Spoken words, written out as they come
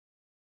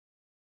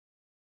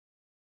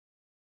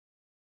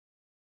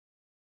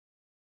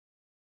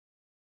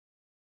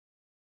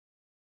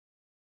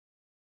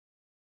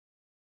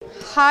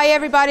Hi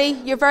everybody,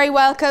 you're very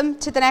welcome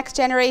to the Next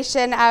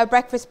Generation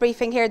breakfast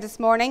briefing here this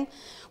morning.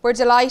 We're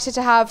delighted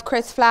to have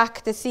Chris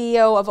Flack, the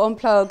CEO of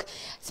UnPlug,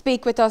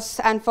 speak with us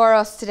and for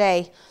us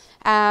today.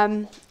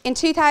 In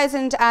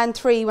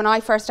 2003, when I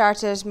first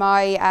started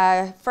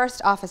my first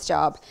office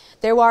job,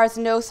 there was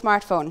no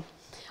smartphone.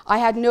 I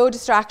had no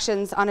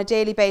distractions on a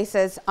daily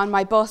basis on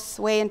my bus,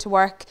 way into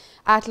work,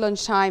 at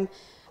lunchtime,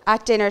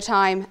 at dinner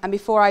time, and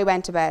before I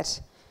went to bed.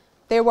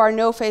 There was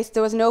no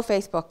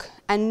Facebook,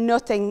 and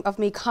nothing of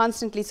me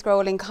constantly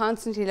scrolling,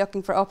 constantly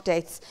looking for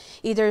updates,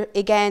 either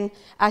again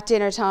at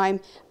dinner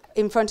time,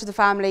 in front of the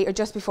family, or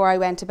just before I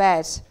went to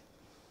bed.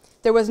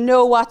 There was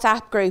no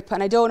WhatsApp group,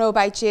 and I don't know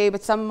about you,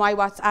 but some of my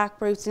WhatsApp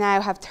groups now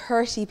have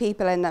 30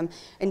 people in them,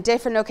 in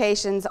different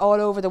locations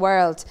all over the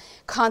world,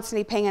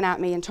 constantly pinging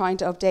at me and trying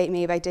to update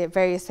me about the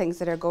various things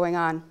that are going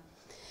on.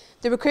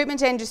 The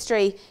recruitment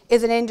industry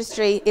is it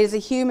is a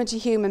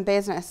human-to-human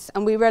business,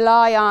 and we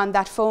rely on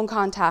that phone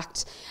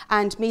contact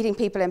and meeting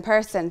people in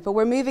person. But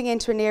we're moving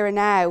into an era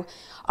now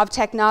of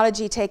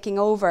technology taking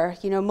over,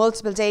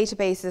 multiple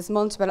databases,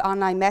 multiple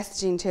online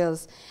messaging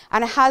tools,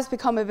 and it has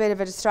become a bit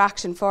of a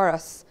distraction for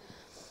us.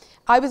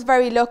 I was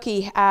very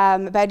lucky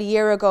about a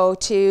year ago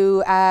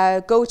to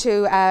go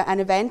to an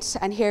event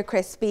and hear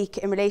Chris speak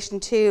in relation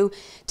to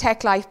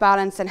tech-life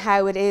balance and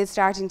how it is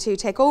starting to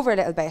take over a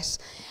little bit.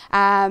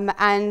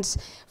 And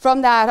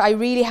from that, I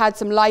really had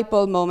some light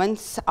bulb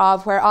moments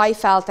of where I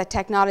felt that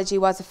technology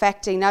was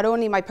affecting not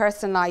only my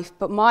personal life,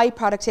 but my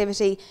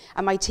productivity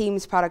and my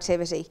team's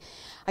productivity.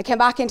 I came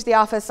back into the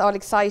office all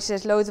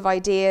excited, loads of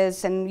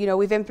ideas, and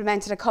we've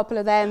implemented a couple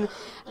of them.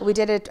 We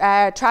did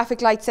a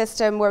traffic light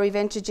system where we've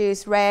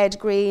introduced red,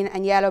 green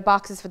and yellow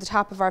boxes for the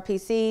top of our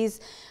PCs,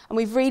 and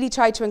we've really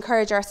tried to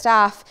encourage our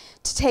staff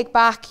to take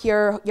back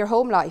your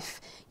home life.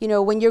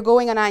 When you're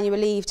going on annual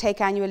leave, take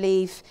annual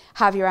leave,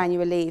 have your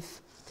annual leave.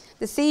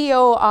 The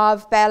CEO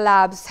of Bell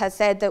Labs has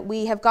said that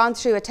we have gone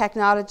through a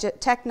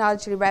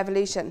technology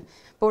revolution,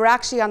 but we're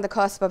actually on the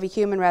cusp of a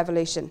human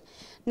revolution.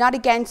 Not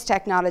against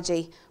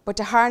technology, but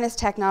to harness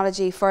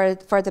technology for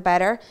the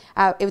better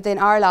within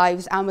our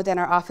lives and within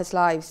our office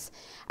lives.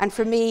 And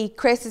for me,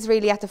 Chris is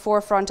really at the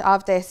forefront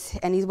of this,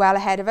 and he's well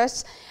ahead of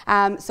it.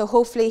 So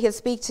hopefully he'll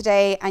speak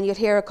today and you'll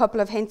hear a couple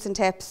of hints and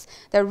tips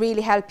that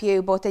really help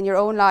you both in your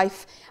own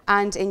life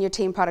and in your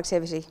team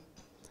productivity.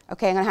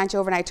 Okay, I'm going to hand you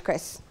over now to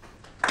Chris.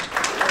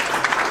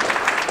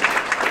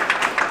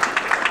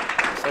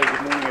 So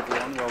good morning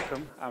everyone,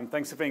 welcome.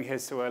 Thanks for being here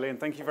so early, and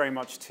thank you very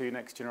much to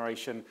Next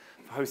Generation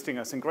for hosting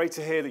us. And great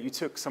to hear that you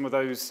took some of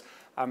those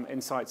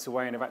insights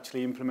away and have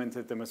actually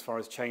implemented them as far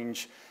as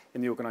change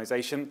in the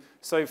organisation.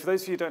 So for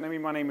those of you who don't know me,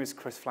 my name is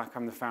Chris Flack.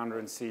 I'm the founder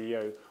and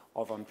CEO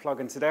of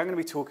UnPlug, and today I'm going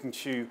to be talking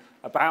to you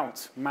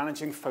about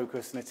managing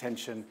focus and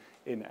attention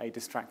in a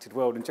distracted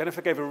world. And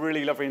Jennifer gave a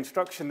really lovely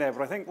introduction there,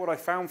 but I think what I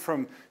found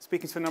from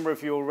speaking to a number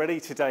of you already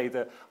today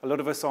that a lot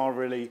of us are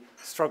really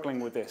struggling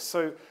with this.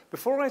 So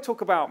before I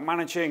talk about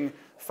managing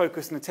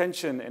focus and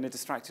attention in a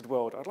distracted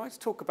world, I'd like to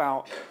talk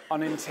about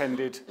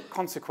unintended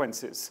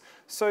consequences.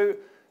 So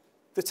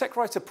the tech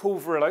writer Paul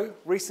Virilio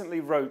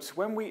recently wrote,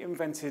 "When we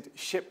invented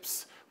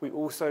ships, we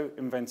also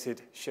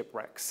invented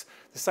shipwrecks."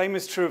 The same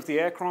is true of the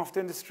aircraft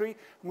industry,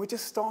 and we're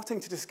just starting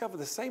to discover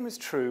the same is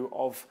true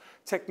of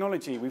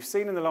technology. We've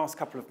seen in the last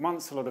couple of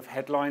months a lot of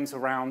headlines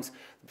around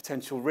the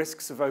potential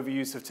risks of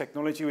overuse of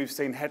technology. We've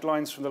seen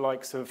headlines from the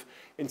likes of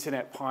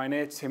internet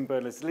pioneer Tim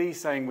Berners-Lee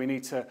saying we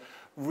need to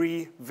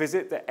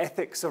revisit the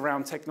ethics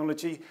around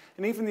technology,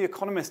 and even The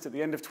Economist at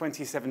the end of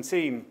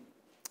 2017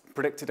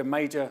 predicted a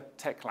major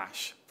tech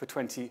clash for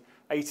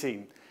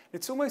 2018.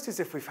 It's almost as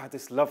if we've had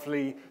this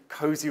lovely,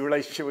 cozy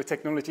relationship with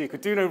technology. It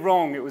could do no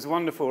wrong. It was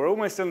wonderful. We're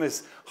almost on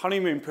this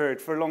honeymoon period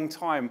for a long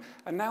time.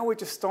 And now we're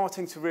just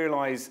starting to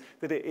realize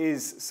that it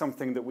is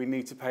something that we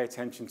need to pay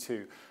attention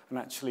to and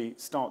actually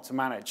start to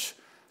manage.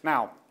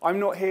 Now, I'm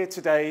not here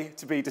today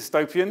to be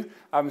dystopian,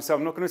 so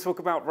I'm not going to talk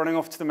about running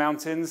off to the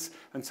mountains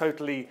and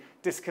totally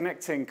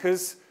disconnecting,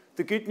 because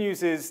the good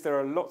news is there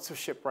are lots of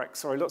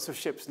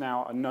ships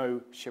now and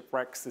no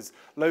shipwrecks. There's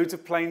loads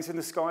of planes in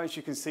the sky, as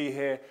you can see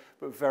here,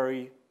 but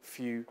very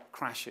few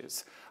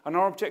crashes. And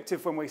our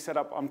objective when we set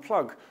up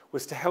UnPlug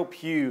was to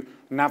help you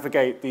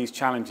navigate these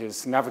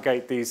challenges,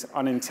 navigate these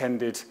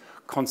unintended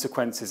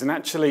consequences, and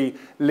actually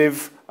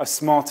live a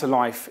smarter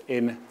life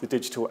in the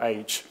digital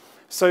age.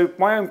 So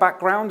my own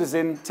background is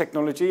in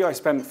technology. I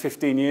spent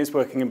 15 years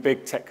working in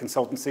big tech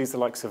consultancies, the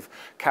likes of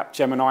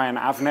Capgemini and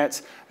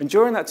Avnet. And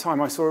during that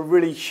time, I saw a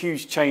really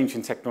huge change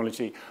in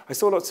technology. I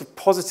saw lots of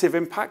positive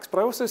impacts, but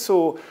I also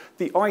saw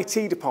the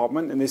IT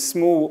department in this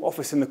small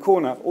office in the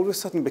corner all of a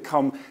sudden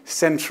become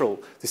central,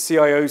 the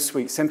CIO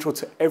suite, central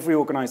to every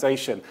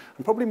organization.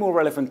 And probably more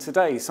relevant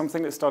today,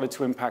 something that started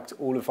to impact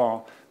all of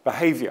our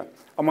behavior.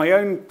 And my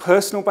own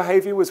personal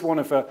behavior was one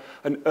of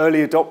an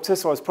early adopter,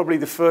 so I was probably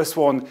the first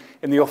one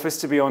in the office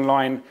to be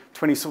online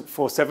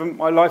 24/7.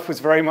 My life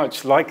was very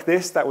much like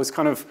this. That was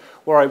kind of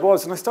where I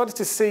was. And I started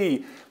to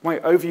see my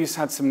overuse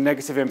had some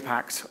negative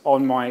impact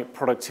on my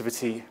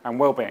productivity and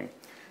well-being.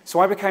 So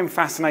I became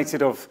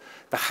fascinated of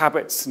the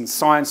habits and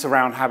science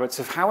around habits,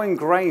 of how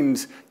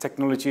ingrained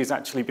technology has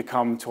actually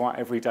become to our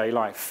everyday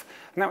life.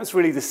 And that was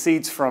really the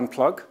seeds for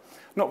UnPlug.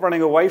 Not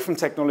running away from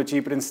technology,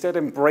 but instead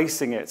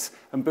embracing it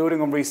and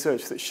building on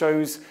research that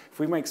shows if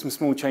we make some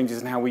small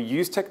changes in how we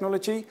use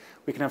technology,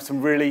 we can have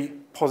some really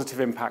positive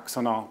impacts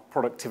on our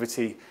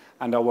productivity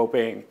and our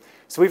well-being.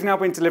 So we've now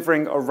been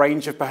delivering a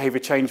range of behavior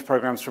change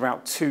programs for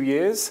about 2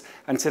 years,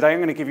 and today I'm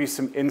going to give you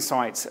some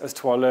insights as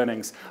to our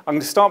learnings. I'm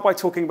going to start by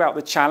talking about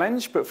the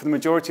challenge, but for the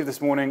majority of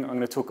this morning, I'm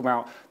going to talk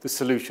about the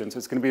solution. So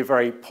it's going to be a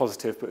very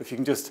positive, but if you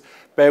can just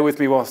bear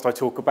with me whilst I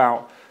talk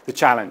about the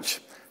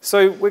challenge.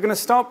 So we're going to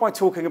start by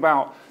talking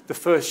about the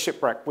first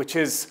shipwreck, which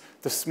is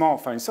the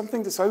smartphone,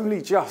 something that's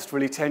only just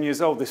really 10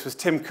 years old. This was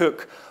Tim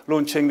Cook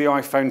launching the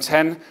iPhone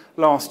 10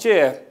 last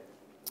year.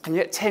 And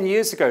yet 10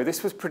 years ago,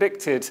 this was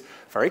predicted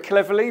very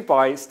cleverly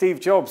by Steve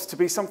Jobs to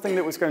be something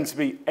that was going to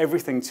be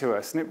everything to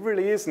us. And it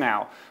really is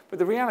now. But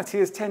the reality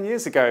is 10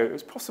 years ago, it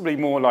was possibly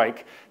more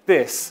like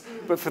this.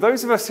 But for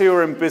those of us who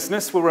are in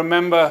business will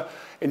remember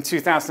in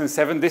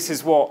 2007, this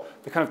is what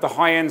the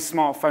high-end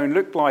smartphone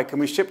looked like. And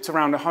we shipped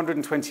around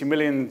 120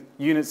 million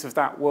units of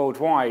that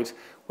worldwide.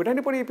 Would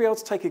anybody be able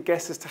to take a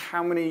guess as to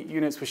how many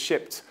units were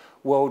shipped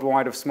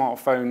worldwide of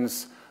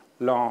smartphones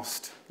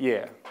last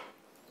year?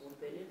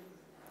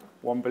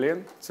 1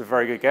 billion. It's a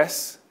very good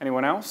guess.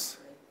 Anyone else?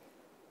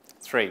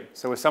 3.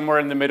 So we're somewhere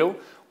in the middle.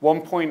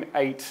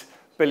 1.8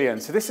 billion.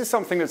 So this is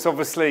something that's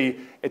obviously,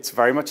 it's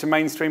very much a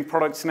mainstream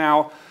product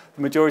now.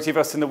 The majority of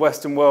us in the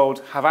Western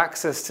world have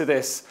access to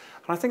this.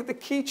 And I think the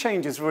key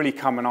changes really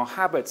come in our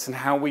habits and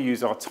how we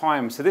use our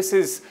time. So this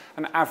is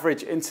an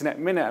average internet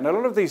minute. And a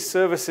lot of these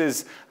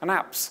services and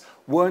apps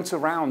weren't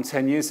around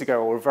 10 years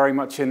ago or were very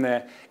much in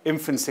their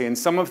infancy. And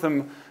some of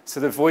them, so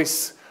the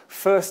voice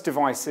first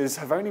devices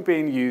have only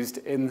been used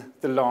in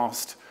the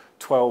last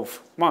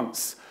 12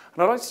 months.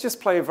 And I'd like to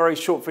just play a very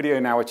short video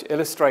now which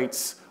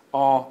illustrates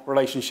our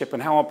relationship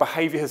and how our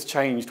behavior has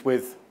changed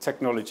with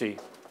technology.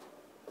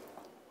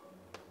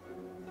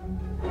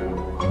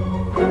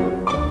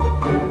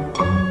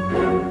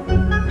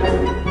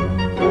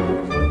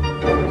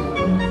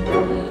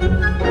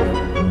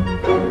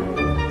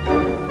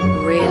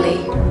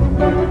 Really?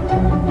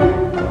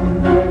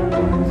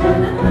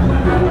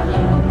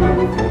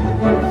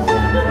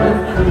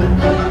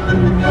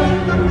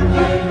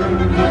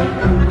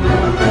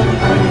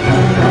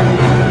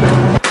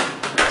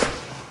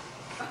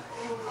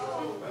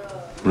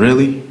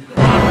 Really?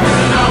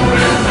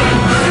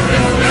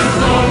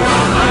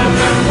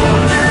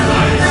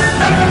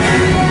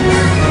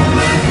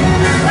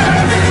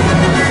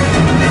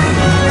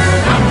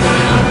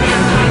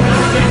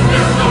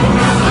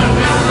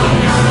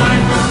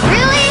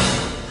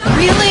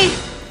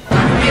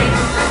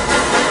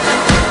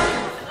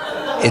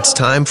 It's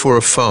time for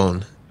a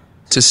phone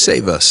to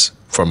save us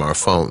from our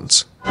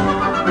phones.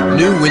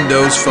 New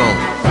Windows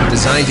Phone,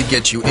 designed to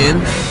get you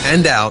in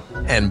and out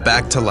and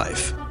back to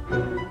life.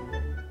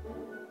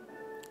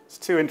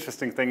 Two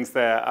interesting things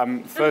there.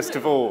 First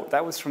of all,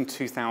 that was from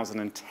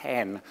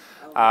 2010.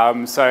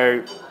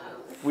 So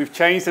we've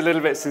changed a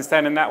little bit since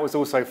then, and that was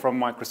also from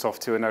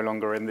Microsoft, who are no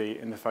longer in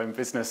the phone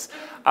business.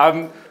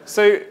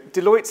 So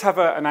Deloitte have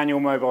an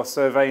annual mobile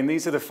survey, and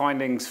these are the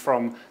findings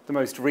from the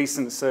most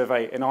recent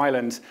survey in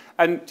Ireland.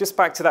 And just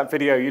back to that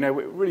video,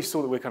 we really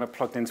saw that we're kind of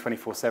plugged in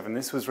 24/7.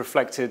 This was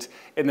reflected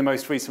in the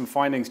most recent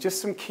findings.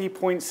 Just some key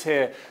points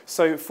here.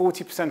 So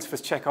 40% of us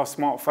check our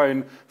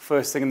smartphone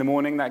first thing in the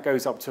morning. That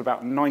goes up to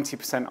about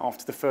 90%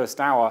 after the first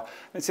hour.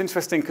 And it's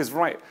interesting because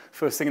right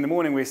first thing in the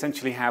morning, we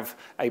essentially have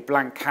a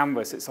blank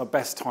canvas. It's our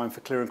best time for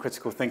clear and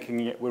critical thinking,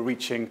 yet we're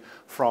reaching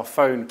for our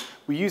phone.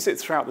 We use it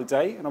throughout the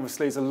day, and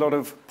obviously there's a lot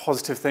of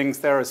positive things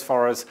there as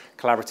far as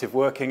collaborative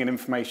working and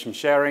information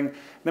sharing.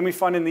 And then we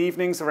find in the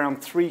evenings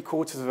around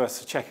 3/4 of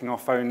us are checking our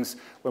phones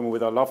when we're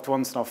with our loved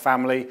ones and our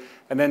family.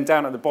 And then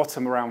down at the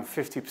bottom, around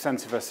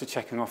 50% of us are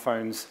checking our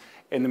phones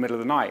in the middle of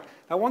the night.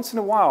 Now, once in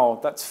a while,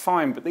 that's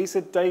fine, but these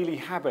are daily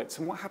habits.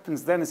 And what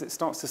happens then is it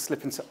starts to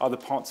slip into other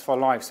parts of our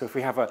life. So if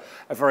we have a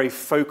very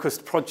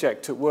focused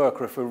project at work,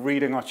 or if we're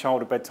reading our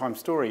child a bedtime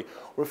story,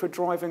 or if we're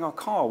driving our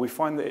car, we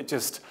find that it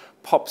just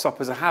pops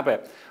up as a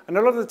habit. And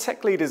a lot of the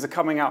tech leaders are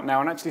coming out now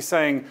and actually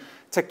saying,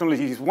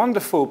 technology is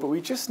wonderful, but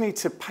we just need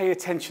to pay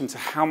attention to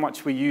how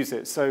much we use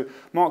it. So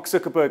Mark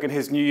Zuckerberg in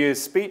his New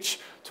Year's speech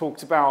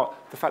talked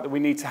about the fact that we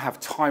need to have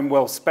time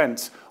well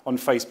spent on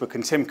Facebook.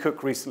 And Tim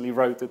Cook recently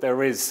wrote that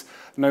there is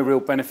no real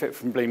benefit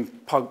from being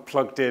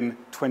plugged in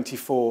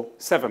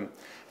 24/7.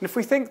 And if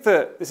we think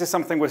that this is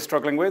something we're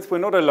struggling with, we're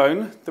not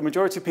alone. The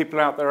majority of people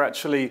out there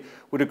actually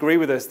would agree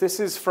with us. This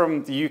is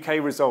from the UK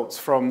results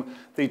from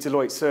the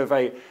Deloitte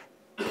survey.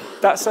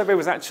 That survey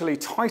was actually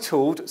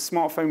titled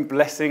Smartphone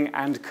Blessing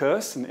and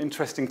Curse, an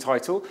interesting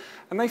title.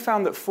 And they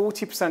found that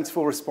 40% of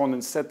all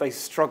respondents said they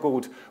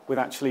struggled with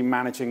actually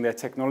managing their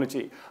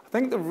technology. I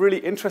think the really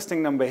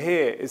interesting number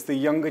here is the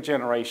younger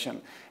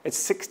generation. It's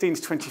 16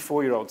 to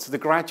 24-year-olds. So the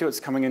graduates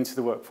coming into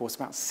the workforce,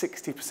 about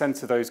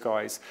 60% of those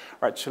guys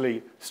are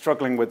actually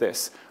struggling with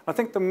this. I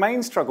think the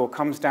main struggle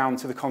comes down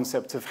to the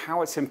concept of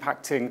how it's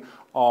impacting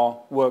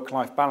our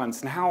work-life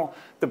balance and how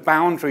the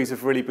boundaries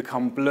have really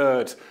become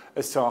blurred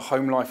as to our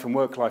home life and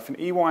work life. And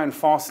EY and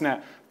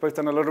Fastnet both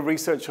done a lot of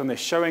research on this,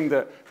 showing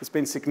that there's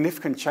been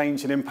significant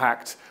change and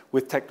impact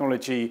with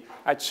technology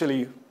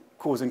actually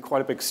causing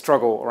quite a big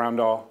struggle around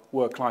our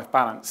work-life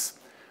balance.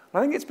 And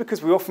I think it's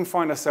because we often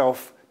find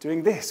ourselves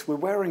doing this. We're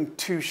wearing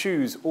two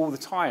shoes all the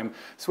time.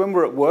 So when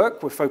we're at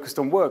work, we're focused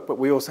on work, but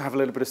we also have a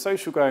little bit of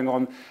social going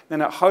on.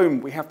 Then at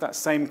home, we have that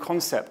same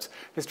concept.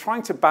 It's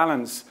trying to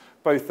balance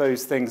both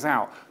those things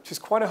out, which is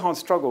quite a hard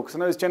struggle, because I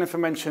know, as Jennifer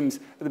mentioned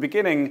at the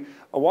beginning,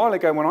 a while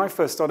ago when I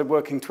first started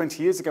working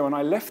 20 years ago, and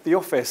I left the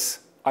office,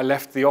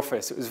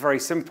 It was very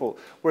simple.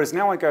 Whereas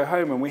now I go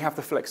home and we have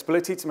the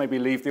flexibility to maybe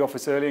leave the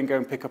office early and go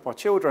and pick up our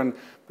children,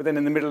 but then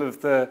in the middle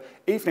of the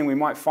evening we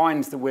might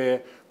find that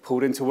we're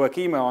pulled into work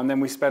email and then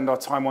we spend our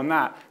time on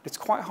that. It's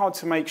quite hard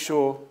to make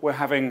sure we're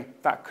having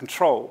that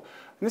control.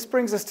 And this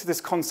brings us to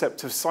this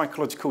concept of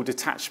psychological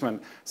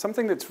detachment,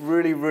 something that's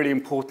really, really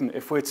important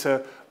if we're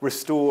to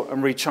restore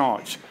and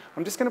recharge.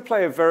 I'm just going to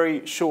play a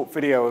very short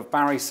video of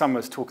Barry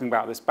Summers talking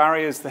about this.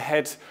 Barry is the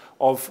head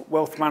of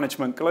wealth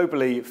management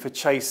globally for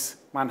Chase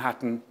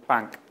Manhattan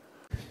Bank.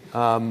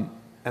 And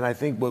I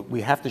think what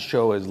we have to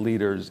show as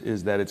leaders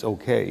is that it's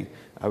okay.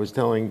 I was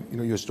telling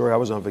your story. I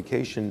was on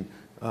vacation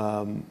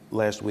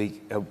last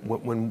week.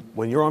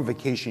 When you're on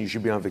vacation, you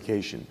should be on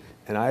vacation.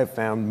 And I have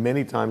found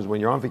many times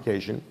when you're on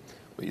vacation,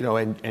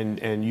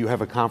 and you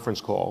have a conference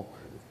call,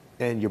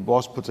 and your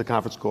boss puts a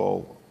conference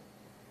call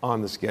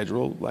on the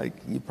schedule, like,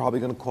 you're probably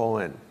going to call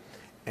in.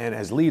 And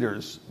as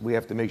leaders, we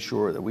have to make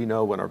sure that we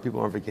know when our people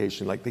are on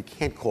vacation, like, they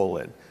can't call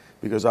in.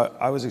 Because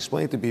I was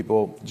explaining to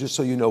people, just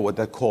so you know what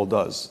that call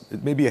does.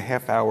 It may be a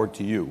half hour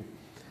to you,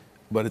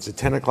 but it's at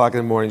 10 o'clock in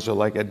the morning, so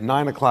like at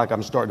 9 o'clock,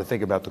 I'm starting to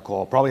think about the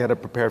call. Probably had to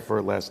prepare for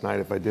it last night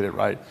if I did it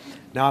right.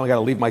 Now I got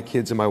to leave my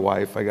kids and my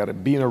wife. I got to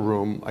be in a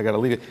room. I got to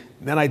leave it.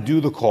 Then I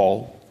do the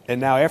call. And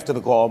now after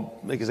the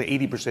call, like, there's an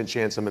 80%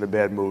 chance I'm in a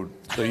bad mood.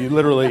 So you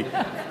literally,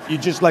 you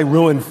just like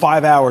ruined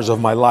 5 hours of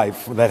my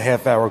life for that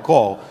half hour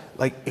call.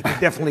 Like, it could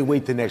definitely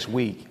wait the next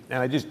week.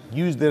 And I just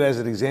used it as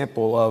an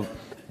example of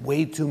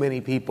way too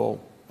many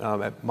people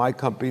at my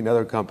company and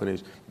other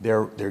companies,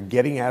 they're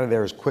getting out of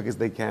there as quick as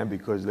they can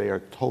because they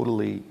are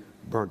totally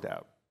burnt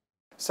out.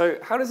 So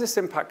how does this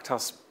impact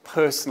us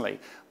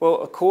personally?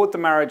 Well, Accord, the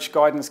Marriage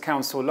Guidance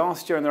Council,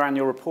 last year in their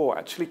annual report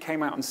actually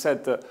came out and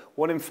said that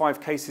 1 in 5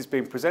 cases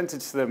being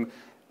presented to them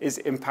is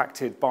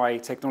impacted by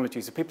technology.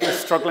 So people are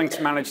struggling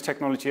to manage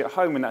technology at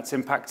home, and that's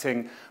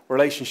impacting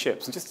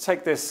relationships. And just to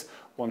take this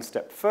one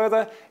step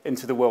further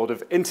into the world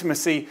of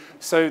intimacy,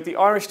 so the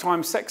Irish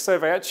Times Sex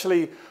Survey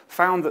actually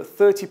found that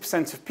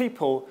 30% of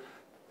people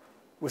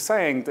were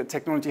saying that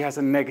technology has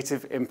a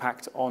negative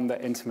impact on their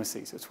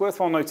intimacy. So it's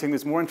worthwhile noting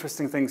there's more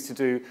interesting things to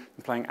do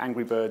than playing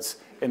Angry Birds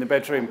in the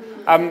bedroom.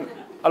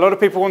 A lot of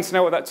people want to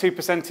know what that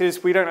 2%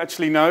 is. We don't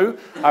actually know.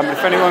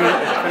 If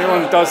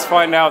anyone does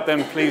find out,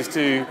 then please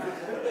do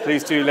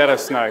let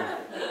us know.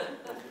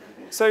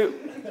 So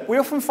we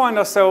often find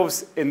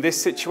ourselves in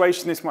this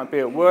situation. This might be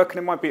at work, and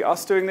it might be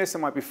us doing this, it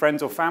might be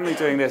friends or family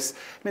doing this.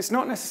 And it's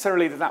not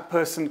necessarily that that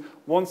person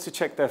wants to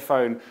check their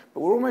phone, but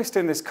we're almost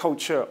in this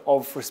culture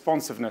of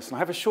responsiveness. And I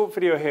have a short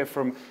video here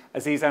from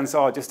Aziz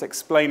Ansar just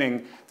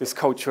explaining this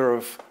culture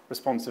of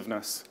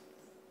responsiveness.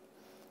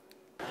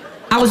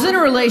 I was in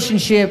a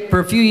relationship for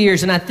a few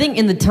years, and I think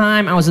in the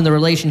time I was in the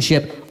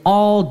relationship,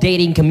 all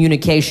dating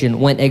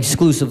communication went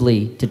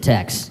exclusively to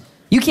text.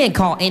 You can't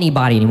call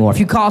anybody anymore. If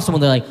you call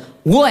someone, they're like,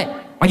 "What?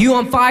 Are you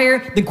on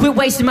fire? Then quit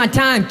wasting my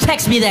time.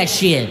 Text me that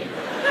shit."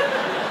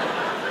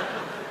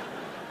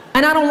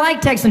 And I don't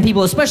like texting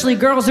people, especially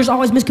girls. There's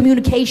always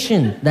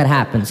miscommunication that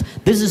happens.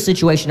 This is a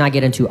situation I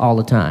get into all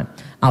the time.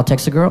 I'll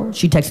text a girl,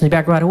 she texts me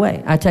back right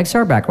away. I text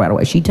her back right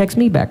away. She texts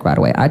me back right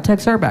away. I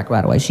text her back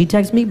right away. She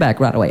texts me back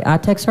right away. I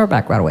text her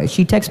back right away.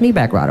 She texts me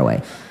back right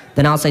away.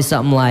 Then I'll say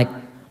something like,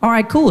 "All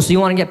right, cool, so you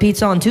want to get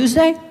pizza on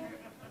Tuesday?"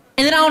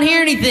 And then I don't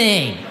hear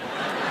anything.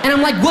 And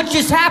I'm like, "What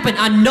just happened?"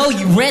 "I know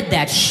you read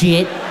that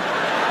shit.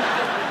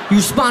 You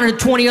responded to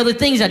 20 other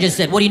things I just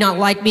said. What, do you not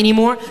like me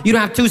anymore? You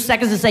don't have 2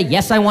 seconds to say,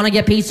 yes, I want to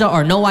get pizza,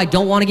 or no, I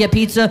don't want to get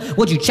pizza?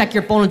 Would you check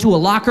your phone into a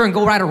locker and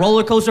go ride a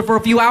roller coaster for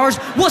a few hours?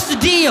 What's the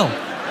deal?"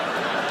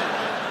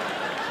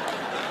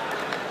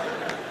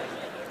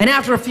 And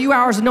after a few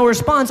hours of no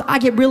response, I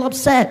get real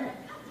upset.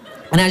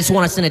 And I just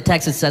want to send a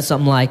text that says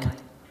something like,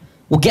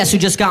 "Well, guess who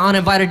just got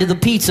uninvited to the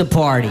pizza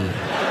party?"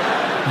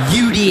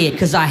 "You did,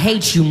 because I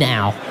hate you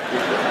now."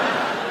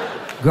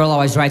 Girl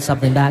always writes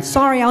something back.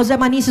 "Sorry, I was at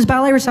my niece's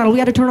ballet recital. We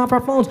had to turn off our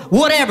phones."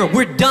 "Whatever,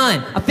 we're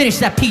done. I finished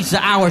that pizza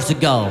hours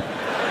ago.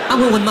 I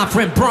went with my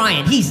friend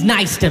Brian. He's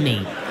nice to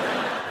me."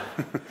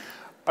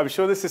 I'm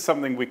sure this is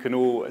something we can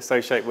all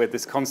associate with,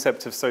 this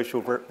concept of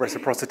social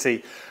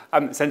reciprocity.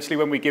 Essentially,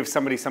 when we give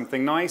somebody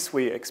something nice,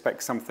 we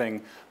expect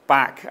something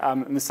back.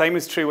 And the same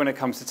is true when it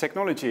comes to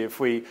technology. If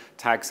we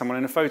tag someone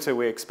in a photo,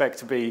 we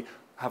expect to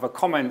have a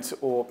comment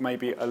or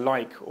maybe a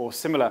like or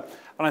similar.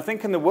 And I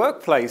think in the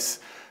workplace,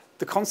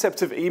 the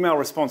concept of email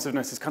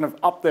responsiveness is kind of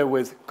up there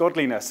with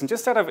godliness. And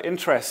just out of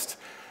interest,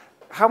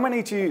 how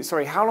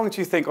long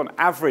do you think on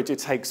average it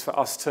takes for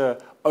us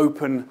to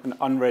open an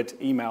unread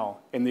email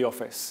in the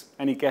office?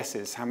 Any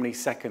guesses how many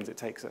seconds it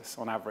takes us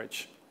on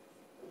average?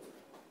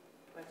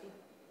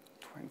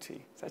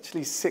 20. It's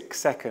actually 6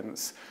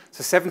 seconds.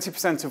 So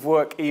 70% of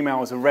work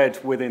emails are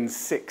read within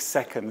 6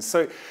 seconds.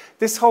 So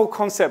this whole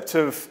concept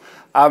of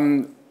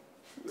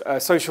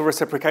social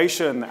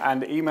reciprocation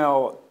and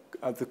email,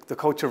 the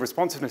culture of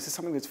responsiveness is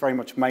something that's very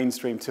much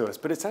mainstream to us,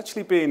 but it's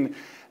actually been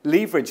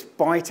leveraged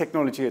by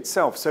technology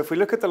itself. So if we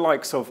look at the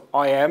likes of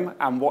IM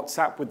and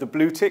WhatsApp with the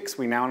blue ticks,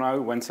 we now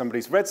know when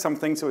somebody's read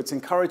something, so it's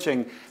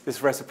encouraging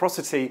this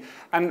reciprocity.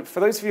 And for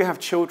those of you who have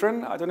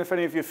children, I don't know if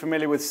any of you are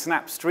familiar with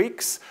Snap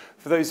Streaks.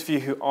 For those of you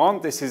who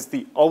aren't, this is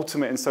the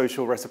ultimate in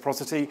social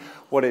reciprocity.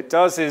 What it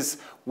does is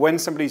when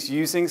somebody's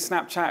using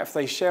Snapchat, if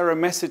they share a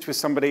message with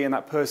somebody and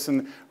that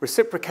person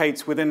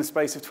reciprocates within a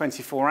space of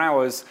 24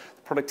 hours,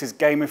 the product is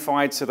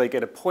gamified, so they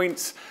get a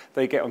point,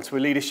 they get onto a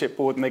leadership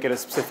board, and they get a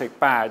specific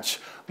badge.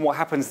 And what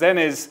happens then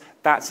is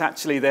that's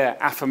actually their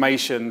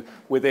affirmation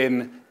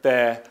within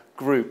their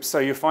group. So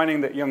you're finding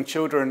that young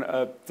children,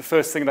 the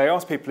first thing they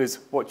ask people is,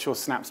 what's your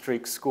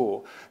Snapstreak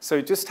score?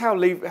 So just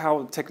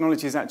how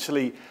technology is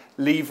actually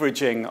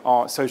leveraging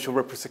our social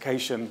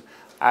reciprocation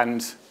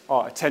and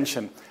our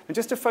attention. And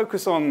just to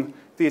focus on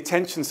the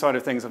attention side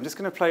of things, I'm just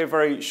going to play a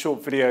very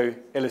short video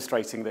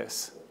illustrating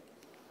this.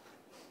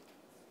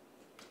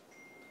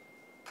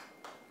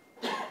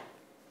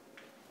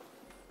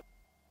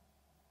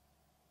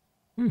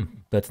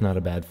 That's not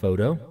a bad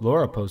photo.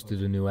 Laura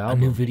posted a new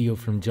album. A new video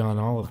from John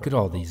Oliver. Look at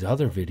all these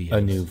other videos. A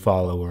new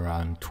follower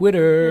on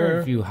Twitter.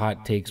 A few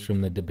hot takes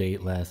from the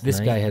debate last night. This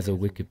guy has a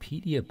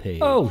Wikipedia page.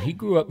 Oh, he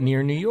grew up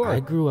near New York.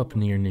 I grew up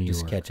near New York.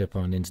 Just catch up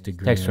on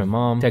Instagram. Text from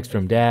mom. Text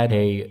from dad.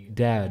 Hey,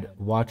 dad,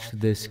 watch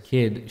this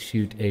kid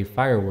shoot a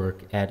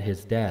firework at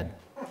his dad.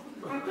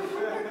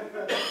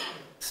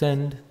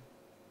 Send.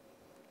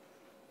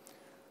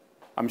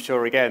 I'm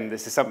sure, again,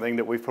 this is something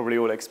that we've probably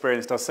all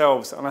experienced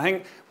ourselves. And I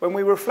think when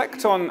we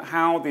reflect on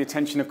how the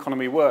attention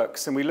economy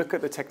works and we look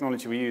at the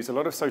technology we use, a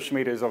lot of social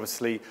media is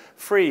obviously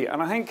free.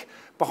 And I think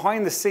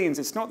behind the scenes,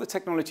 it's not that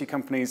technology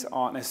companies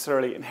aren't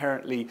necessarily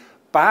inherently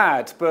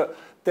bad, but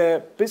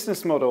their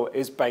business model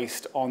is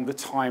based on the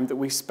time that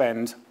we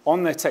spend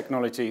on their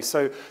technology.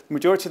 So the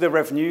majority of their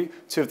revenue,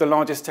 two of the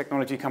largest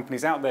technology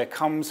companies out there,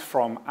 comes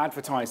from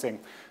advertising.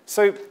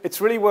 So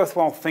it's really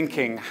worthwhile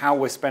thinking how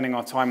we're spending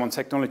our time on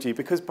technology,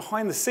 because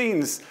behind the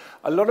scenes,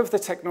 a lot of the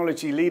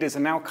technology leaders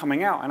are now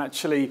coming out and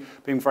actually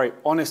being very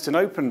honest and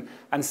open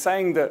and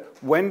saying that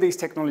when these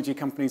technology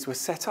companies were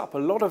set up, a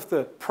lot of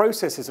the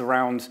processes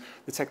around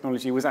the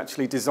technology was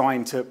actually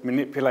designed to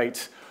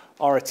manipulate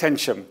our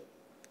attention.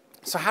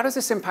 So how does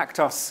this impact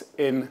us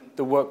in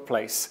the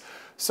workplace?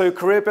 So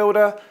Career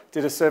Builder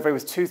did a survey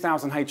with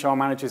 2,000 HR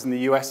managers in the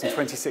US in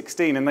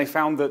 2016, and they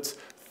found that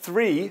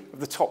 3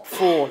 of the top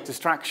 4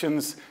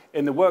 distractions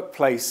in the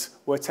workplace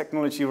were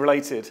technology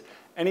related.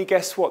 Any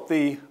guess what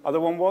the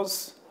other one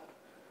was?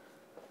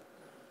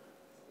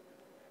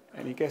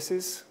 Any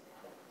guesses?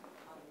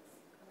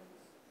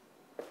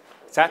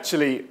 It's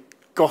actually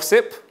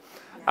gossip.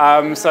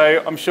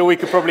 So I'm sure we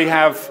could probably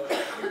have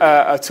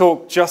a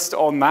talk just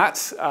on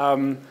that.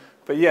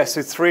 But yeah,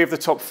 so 3 of the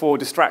top 4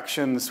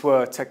 distractions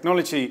were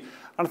technology.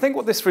 And I think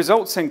what this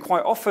results in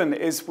quite often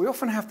is we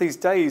often have these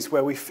days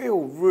where we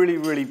feel really,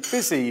 really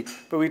busy,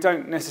 but we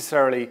don't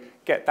necessarily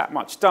get that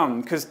much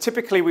done. Because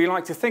typically we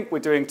like to think we're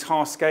doing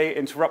task A,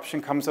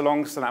 interruption comes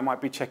along, so that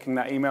might be checking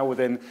that email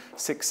within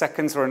 6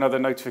 seconds or another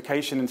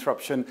notification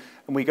interruption,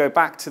 and we go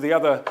back to the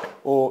other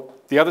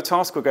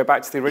task or go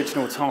back to the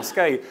original task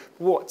A.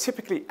 What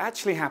typically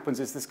actually happens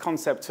is this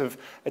concept of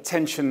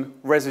attention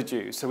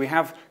residue. So we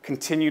have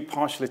continued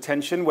partial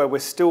attention where we're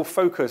still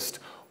focused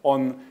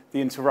on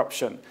the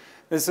interruption.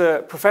 There's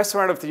a professor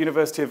out of the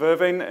University of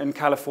Irvine in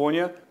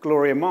California,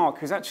 Gloria Mark,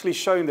 who's actually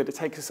shown that it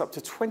takes us up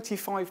to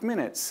 25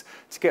 minutes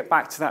to get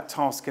back to that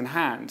task in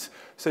hand.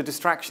 So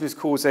distraction is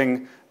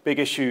causing big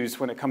issues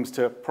when it comes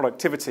to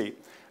productivity.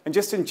 And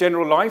just in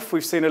general life,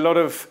 we've seen a lot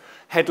of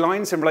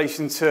headlines in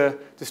relation to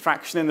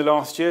distraction in the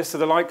last year. So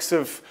the likes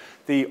of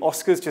the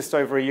Oscars just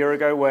over a year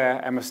ago, where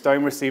Emma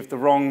Stone received the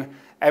wrong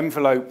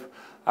envelope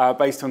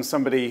based on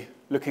somebody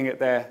looking at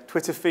their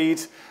Twitter feed.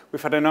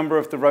 We've had a number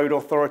of the road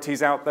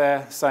authorities out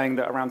there saying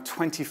that around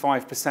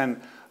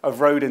 25%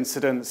 of road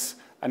incidents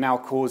are now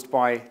caused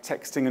by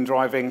texting and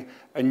driving,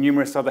 and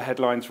numerous other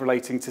headlines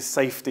relating to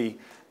safety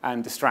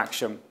and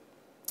distraction.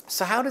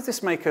 So how does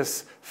this make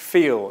us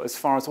feel as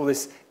far as all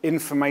this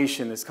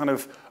information, this kind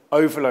of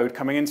overload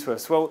coming into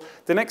us? Well,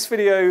 the next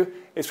video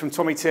is from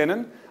Tommy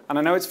Tiernan, and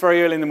I know it's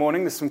very early in the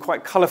morning. There's some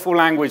quite colourful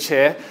language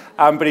here,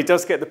 but he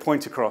does get the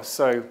point across.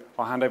 So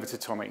I'll hand over to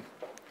Tommy.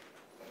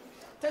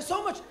 There's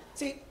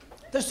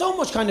so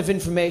much kind of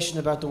information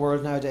about the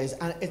world nowadays,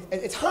 and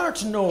it's hard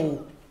to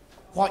know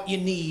what you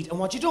need and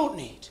what you don't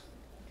need.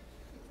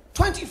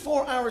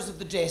 24 hours of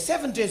the day,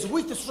 7 days a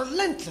week, this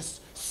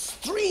relentless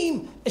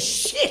stream of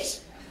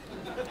shit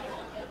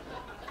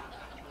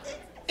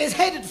is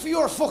headed for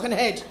your fucking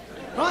head,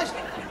 right?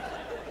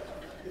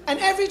 And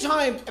every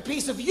time a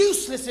piece of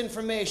useless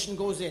information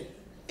goes in,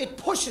 it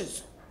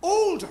pushes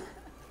older,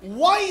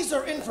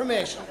 wiser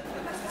information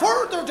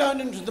further down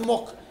into the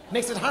muck,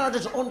 makes it harder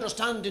to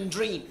understand in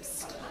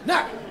dreams.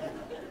 Now,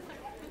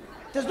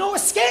 there's no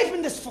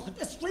escaping this fucking,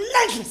 it's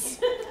relentless.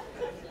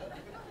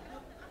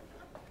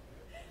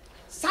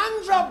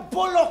 Sandra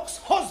Bullock's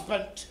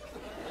husband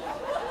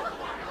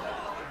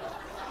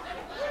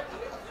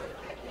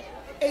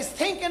is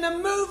thinking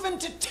of moving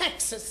to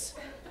Texas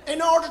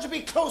in order to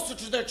be closer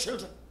to their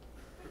children.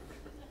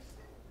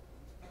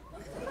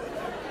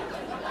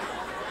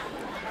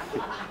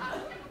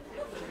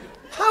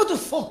 How the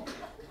fuck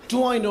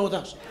do I know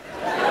that?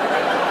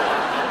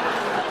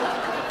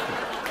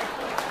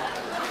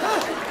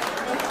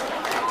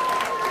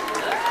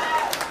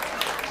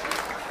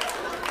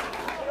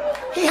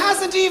 He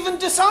hasn't even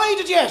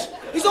decided yet.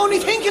 He's only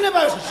thinking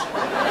about it.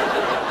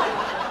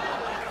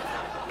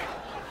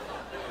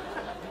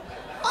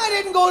 I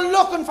didn't go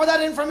looking for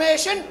that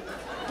information,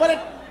 but it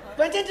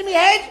went into my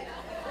head.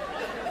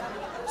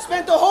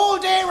 Spent the whole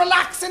day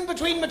relaxing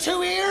between my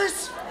two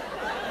ears.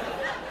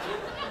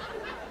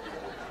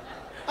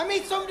 I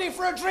meet somebody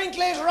for a drink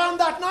later on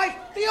that night.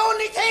 The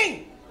only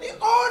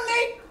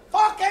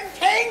fucking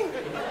thing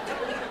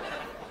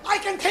I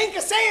can think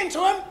of saying to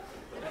him,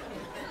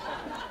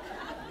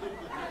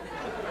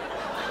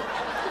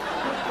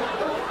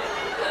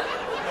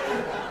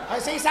 I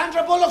see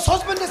Sandra Bullock's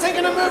husband is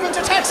thinking of moving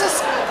to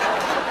Texas.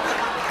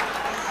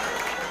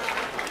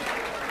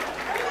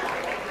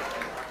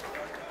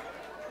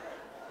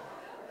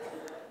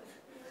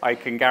 I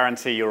can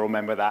guarantee you'll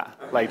remember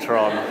that later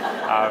on.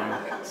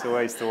 It's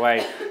always the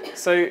way.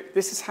 So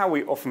this is how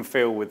we often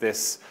feel with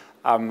this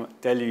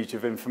deluge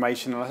of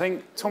information. And I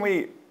think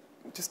Tommy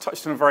just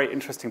touched on a very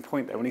interesting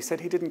point there when he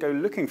said he didn't go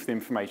looking for the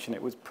information,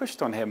 it was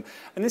pushed on him.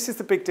 And this is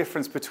the big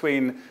difference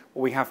between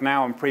what we have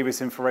now and previous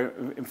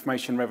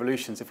information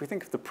revolutions. If we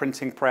think of the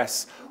printing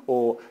press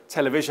or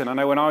television, I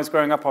know when I was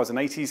growing up, I was an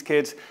 80s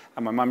kid,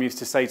 and my mum used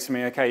to say to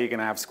me, okay, you're going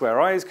to have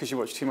square eyes because you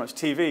watch too much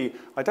TV.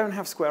 I don't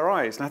have square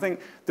eyes. And I think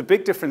the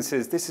big difference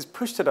is this is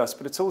pushed at us,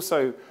 but it's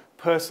also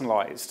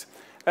personalized.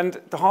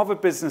 And the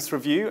Harvard Business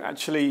Review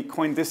actually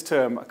coined this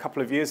term a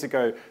couple of years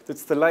ago,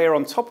 that's the layer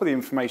on top of the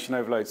information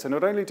overload. So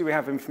not only do we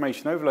have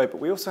information overload, but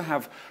we also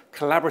have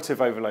collaborative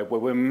overload, where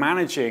we're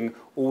managing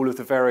all of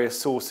the various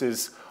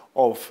sources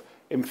of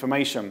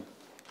information.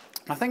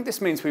 I think this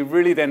means we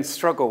really then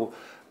struggle,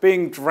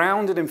 being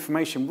drowned in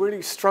information,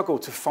 really struggle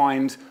to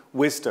find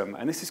wisdom.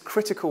 And this is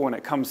critical when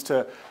it comes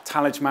to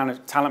talent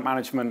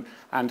management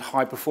and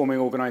high-performing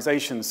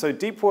organizations. So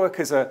deep work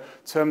is a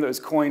term that was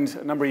coined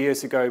a number of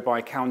years ago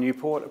by Cal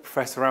Newport, a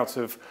professor out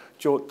of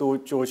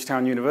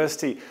Georgetown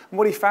University. And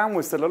what he found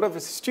was that a lot of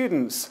his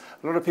students,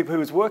 a lot of people he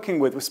was working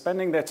with, were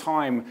spending their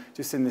time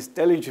just in this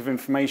deluge of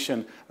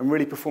information and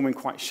really performing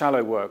quite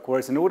shallow work.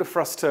 Whereas in order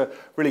for us to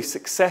really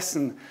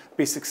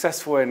be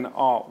successful in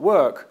our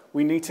work,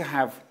 we need to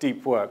have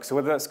deep work. So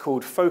whether that's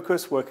called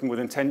focus, working with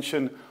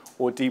intention,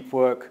 or deep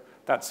work,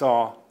 that's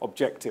our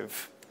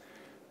objective.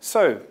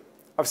 So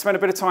I've spent a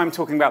bit of time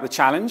talking about the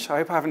challenge. I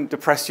hope I haven't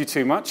depressed you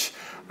too much.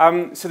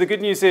 So the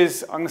good news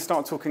is I'm going to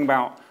start talking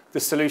about the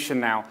solution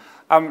now.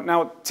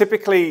 Now,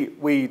 typically,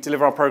 we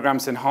deliver our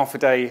programs in half a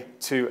day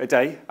to a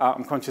day.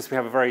 I'm conscious we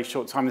have a very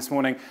short time this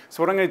morning.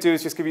 So what I'm going to do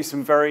is just give you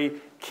some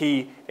very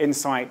key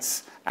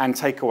insights and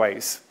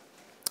takeaways.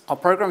 Our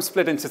program's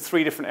split into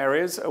 3 different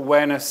areas: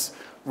 awareness,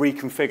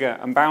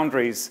 reconfigure, and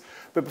boundaries.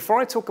 But before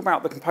I talk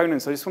about the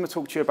components, I just want to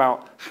talk to you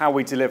about how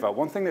we deliver.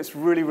 One thing that's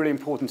really, really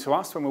important to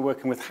us when we're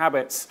working with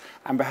habits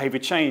and behavior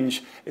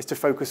change is to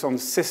focus on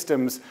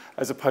systems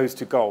as opposed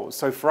to goals.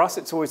 So for us,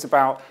 it's always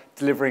about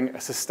delivering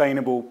a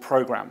sustainable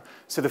program.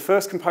 So the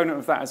first component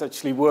of that is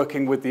actually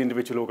working with the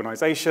individual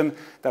organization.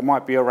 That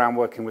might be around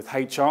working with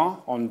HR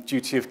on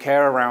duty of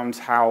care around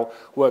how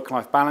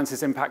work-life balance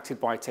is impacted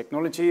by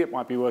technology. It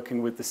might be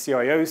working with the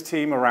CIO's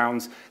team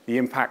around the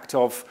impact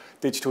of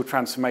digital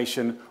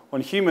transformation on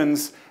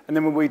humans. And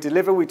then when we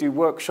deliver, we do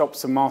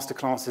workshops and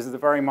masterclasses that are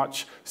very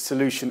much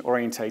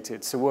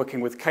solution-orientated. So working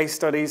with case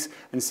studies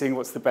and seeing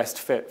what's the best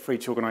fit for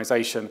each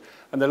organization.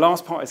 And the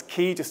last part is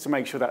key, just to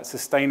make sure that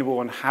sustainable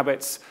and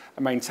habits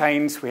are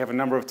maintained. We have a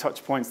number of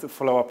touch points that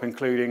follow up,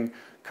 including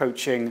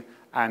coaching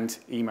and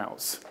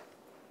emails.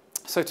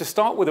 So to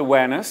start with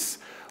awareness,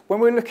 when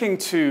we're looking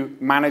to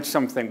manage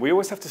something, we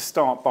always have to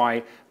start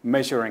by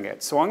measuring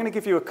it. So I'm going to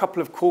give you a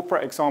couple of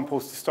corporate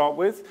examples to start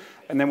with,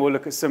 and then we'll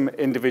look at some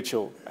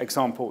individual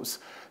examples.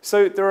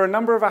 So there are a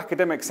number of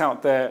academics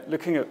out there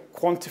looking at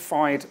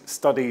quantified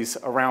studies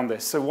around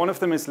this. So one of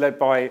them is led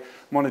by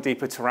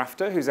Monadeepa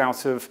Tarafta, who's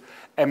out of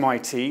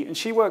MIT, and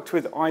she worked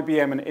with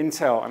IBM and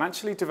Intel and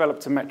actually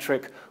developed a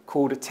metric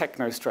called a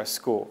technostress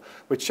score,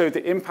 which showed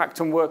the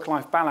impact on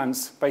work-life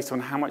balance based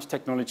on how much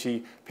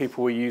technology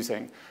people were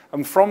using.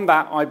 And from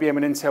that,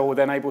 IBM and Intel were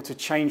then able to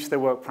change their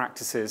work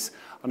practices,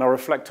 and I'll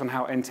reflect on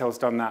how Intel's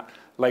done that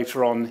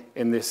later on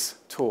in this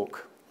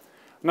talk.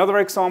 Another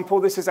example,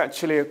 this is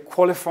actually a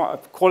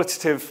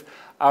qualitative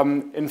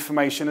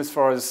information as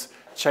far as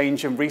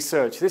change and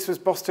research. This was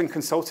Boston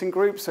Consulting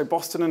Group. So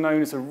Boston are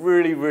known as a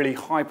really, really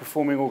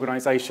high-performing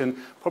organization,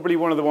 probably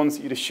one of the ones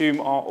that you'd assume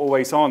are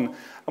always on.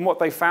 And what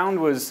they found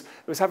was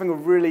it was having a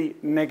really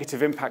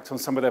negative impact on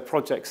some of their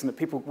projects, and that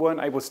people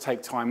weren't able to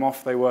take time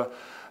off. They were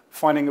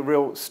finding a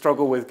real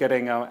struggle with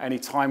getting any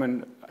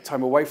time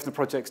away from the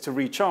projects to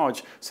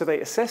recharge. So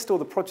they assessed all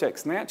the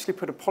projects, and they actually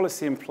put a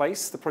policy in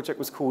place. The project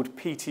was called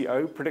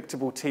PTO,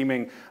 Predictable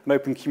Teaming and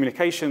Open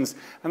Communications,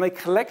 and they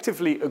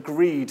collectively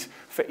agreed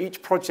for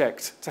each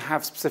project to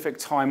have specific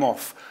time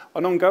off.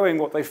 And ongoing,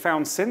 what they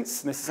found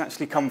since, and this has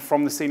actually come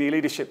from the senior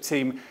leadership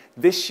team,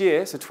 this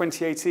year, so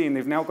 2018,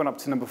 they've now gone up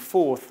to number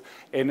 4th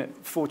in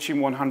Fortune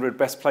 100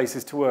 Best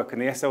Places to Work,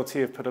 and the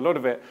SLT have put a lot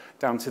of it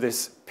down to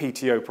this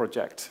PTO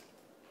project.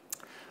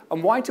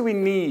 And why do we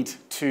need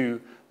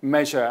to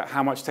measure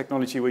how much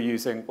technology we're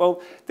using?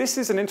 Well, this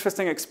is an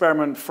interesting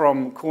experiment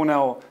from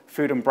Cornell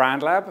Food and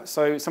Brand Lab.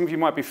 So some of you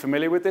might be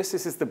familiar with this.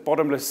 This is the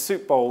bottomless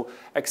soup bowl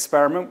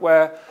experiment,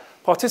 where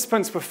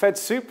participants were fed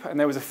soup and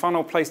there was a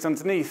funnel placed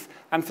underneath,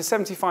 and for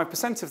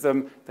 75% of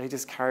them, they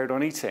just carried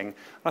on eating. And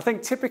I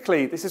think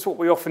typically this is what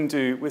we often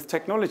do with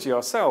technology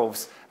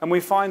ourselves, and we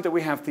find that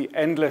we have the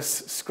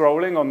endless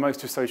scrolling on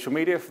most of social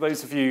media. For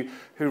those of you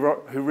who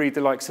read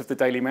the likes of the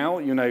Daily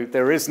Mail, you know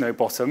there is no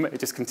bottom,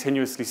 it just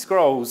continuously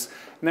scrolls.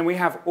 And then we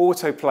have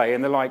autoplay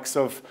in the likes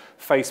of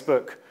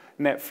Facebook,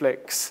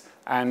 Netflix,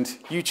 and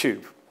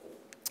YouTube.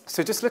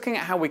 So just looking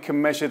at how we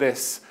can measure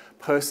this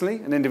personally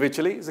and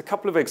individually, there's a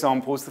couple of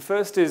examples. The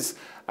first is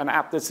an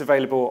app that's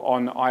available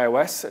on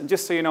iOS. And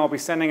just so you know, I'll be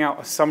sending out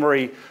a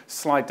summary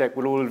slide deck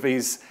with all of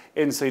these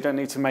in, so you don't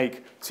need to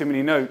make too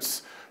many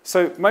notes.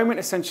 So Moment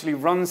essentially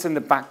runs in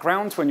the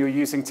background when you're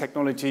using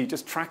technology,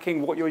 just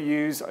tracking what you're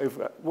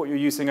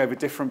using over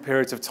different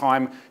periods of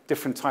time,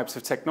 different types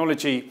of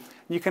technology.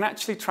 You can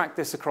actually track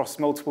this across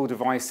multiple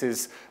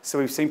devices. So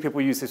we've seen people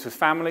use this with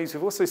families.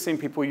 We've also seen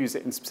people use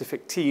it in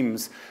specific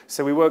teams.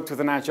 So we worked with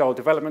an agile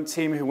development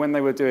team who, when they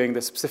were doing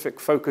the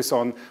specific focus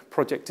on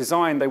project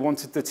design, they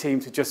wanted the team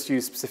to just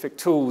use specific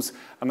tools,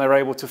 and they were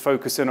able to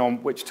focus in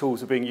on which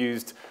tools are being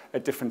used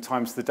at different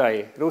times of the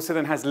day. It also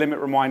then has limit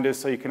reminders,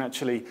 so you can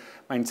actually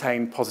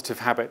maintain positive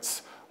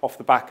habits off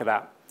the back of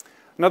that.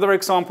 Another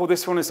example,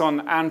 this one is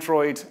on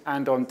Android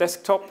and on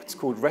desktop. It's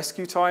called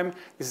Rescue Time.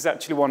 This is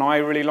actually one I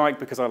really like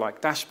because I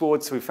like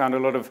dashboards. So we found a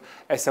lot of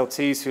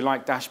SLTs who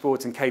like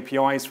dashboards and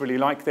KPIs really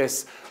like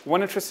this.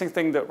 One interesting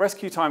thing that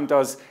Rescue Time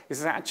does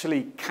is it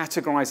actually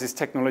categorizes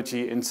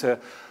technology into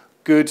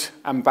good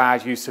and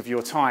bad use of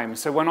your time.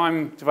 So when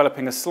I'm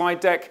developing a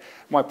slide deck,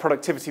 my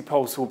productivity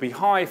pulse will be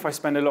high if I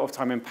spend a lot of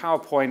time in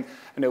PowerPoint,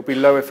 and it'll be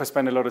low if I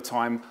spend a lot of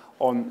time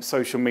on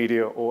social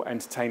media or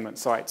entertainment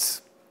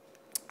sites.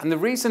 And the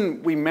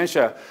reason we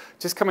measure,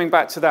 just coming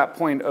back to that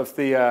point of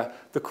the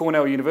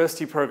Cornell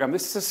University program,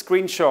 this is a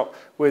screenshot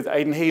with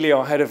Aidan Healy,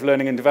 our head of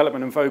learning and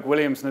development, and Vogue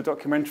Williams in a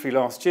documentary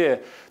last year.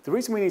 The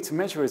reason we need to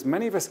measure is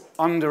many of us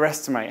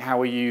underestimate how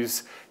we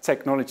use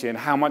technology and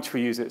how much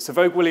we use it. So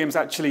Vogue Williams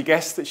actually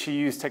guessed that she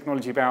used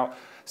technology about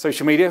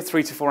social media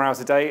 3 to 4 hours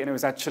a day, and it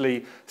was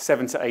actually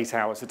 7 to 8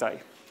 hours a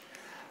day.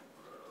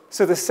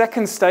 So the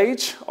second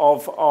stage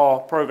of our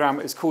program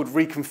is called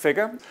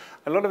Reconfigure.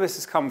 A lot of this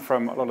has come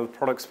from a lot of the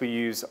products we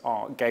use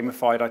are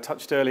gamified. I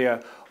touched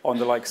earlier on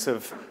the likes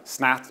of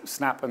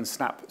Snap and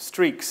Snap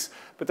Streaks.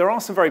 But there are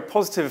some very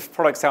positive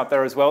products out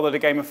there as well that are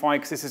gamified,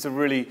 because this is a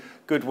really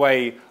good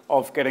way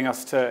of getting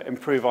us to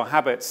improve our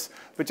habits.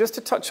 But just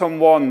to touch on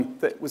one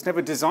that was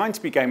never designed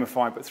to be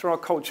gamified, but through our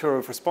culture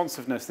of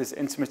responsiveness, this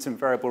intermittent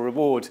variable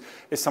reward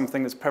is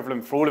something that's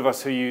prevalent for all of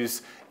us who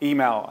use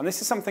email. And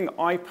this is something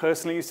I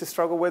personally used to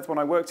struggle with. When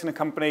I worked in a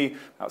company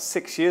about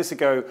 6 years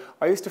ago,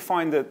 I used to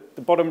find that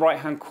the bottom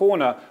right-hand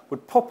corner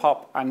would pop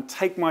up and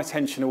take my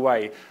attention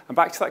away. And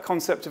back to that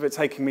concept of it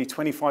taking me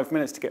 25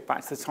 minutes to get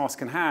back to the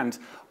task in hand,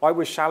 I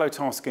was shallow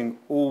tasking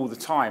all the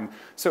time.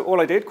 So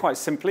all I did, quite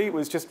simply,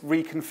 was just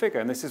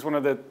reconfigure. And this is one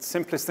of the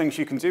simplest things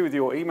you can do with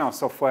your email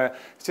software.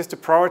 It's just to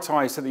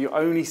prioritize so that you're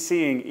only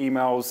seeing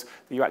emails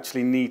that you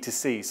actually need to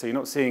see. So you're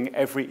not seeing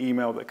every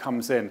email that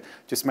comes in,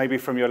 just maybe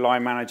from your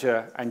line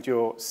manager and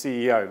your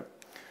CEO.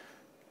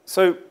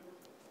 So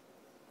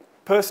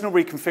personal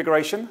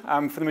reconfiguration.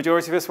 For the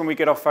majority of us, when we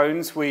get our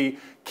phones, we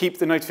keep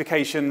the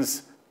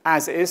notifications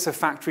as is, so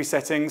factory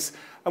settings.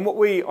 And what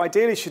we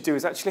ideally should do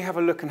is actually have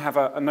a look and have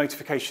a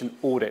notification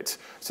audit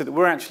so that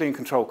we're actually in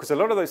control. Because a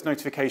lot of those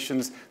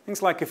notifications,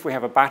 things like if we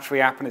have a battery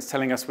app and it's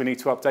telling us we need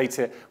to update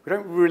it, we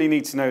don't really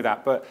need to know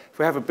that. But if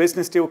we have a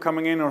business deal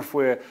coming in, or if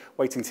we're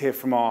waiting to hear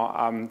from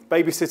our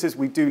babysitters,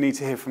 we do need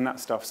to hear from that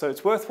stuff. So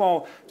it's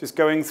worthwhile just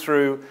going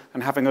through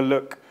and having a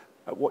look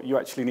at what you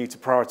actually need to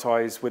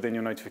prioritize within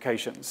your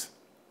notifications.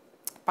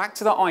 Back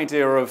to the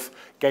idea of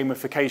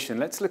gamification.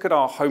 Let's look at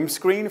our home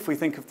screen. If we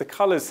think of the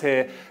colors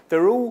here,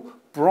 they're all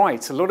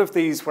bright. A lot of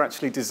these were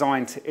actually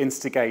designed to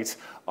instigate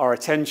our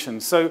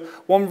attention. So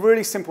one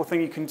really simple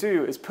thing you can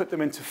do is put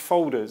them into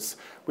folders,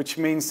 which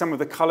means some of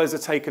the colors are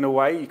taken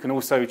away. You can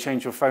also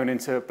change your phone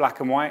into black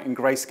and white and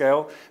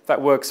grayscale.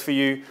 That works for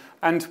you.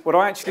 And what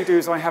I actually do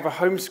is I have a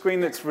home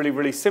screen that's really,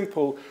 really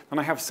simple, and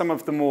I have some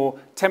of the more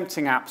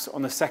tempting apps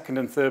on the second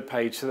and third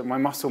page so that my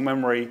muscle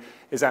memory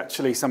is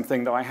actually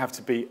something that I have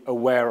to be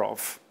aware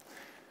of.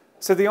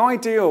 So the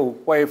ideal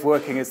way of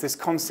working is this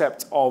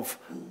concept of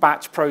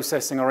batch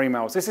processing our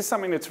emails. This is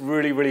something that's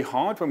really, really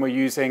hard when we're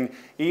using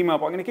email,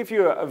 but I'm going to give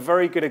you a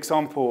very good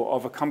example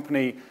of a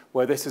company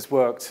where this has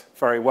worked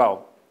very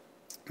well.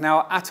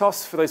 Now,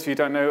 Atos, for those of you who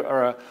don't know,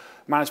 are a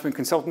management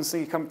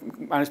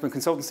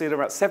consultancy at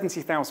about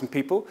 70,000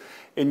 people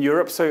in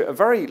Europe, so a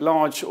very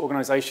large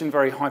organization,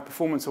 very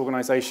high-performance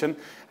organization.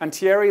 And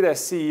Thierry, their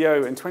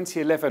CEO, in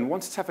 2011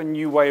 wanted to have a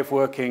new way of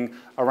working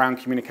around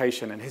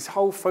communication, and his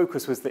whole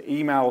focus was that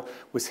email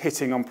was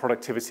hitting on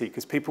productivity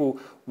because people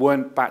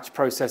weren't batch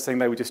processing,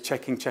 they were just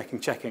checking.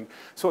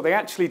 So what they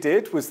actually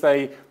did was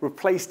they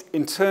replaced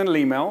internal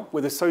email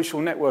with a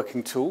social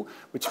networking tool,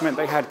 which meant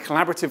they had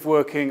collaborative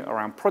working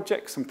around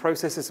projects and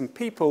processes and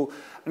people,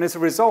 and as a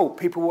result,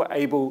 people were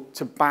able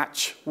to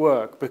batch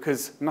work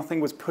because nothing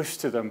was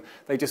pushed to them.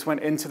 They just went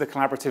into the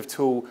collaborative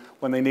tool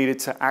when they needed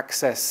to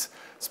access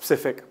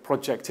specific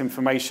project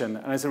information.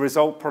 And as a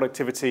result,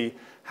 productivity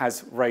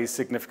has raised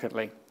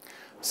significantly.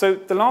 So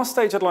the last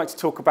stage I'd like to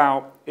talk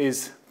about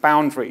is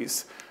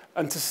boundaries.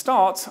 And to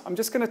start, I'm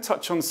just going to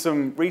touch on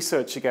some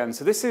research again.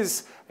 So this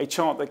is a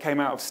chart that came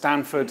out of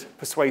Stanford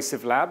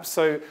Persuasive Lab.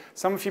 So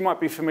some of you might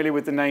be familiar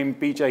with the name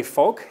BJ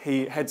Fogg.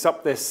 He heads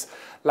up this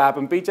lab,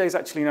 and BJ is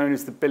actually known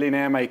as the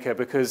billionaire maker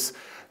because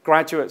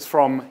graduates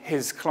from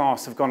his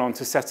class have gone on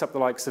to set up the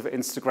likes of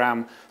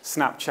Instagram,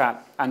 Snapchat,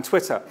 and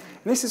Twitter.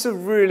 And this is a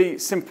really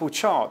simple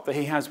chart that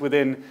he has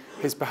within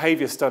his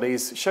behavior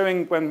studies,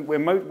 showing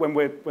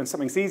when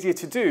something's easier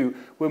to do,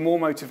 we're more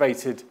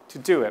motivated to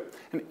do it.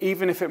 And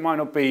even if it might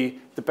not be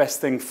the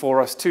best thing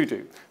for us to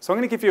do. So I'm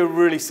going to give you a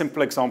really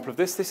simple example of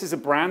this. This is a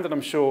brand that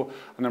I'm sure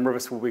a number of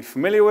us will be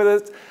familiar with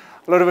it.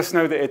 A lot of us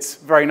know that it's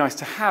very nice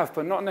to have,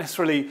 but not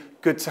necessarily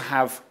good to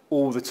have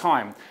all the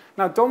time.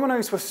 Now,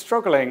 Domino's was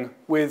struggling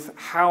with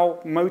how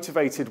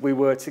motivated we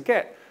were to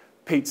get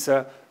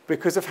pizza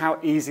because of how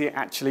easy it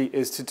actually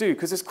is to do,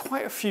 because there's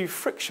quite a few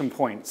friction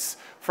points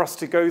for us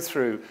to go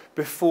through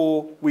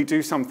before we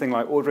do something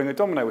like ordering a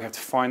Domino. We have to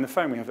find the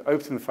phone, we have to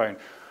open the phone,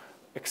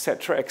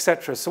 etc.,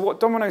 etc. So what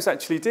Domino's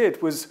actually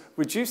did was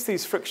reduce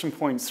these friction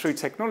points through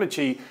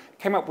technology,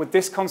 came up with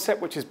this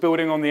concept, which is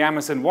building on the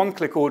Amazon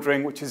one-click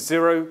ordering, which is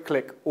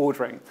zero-click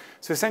ordering.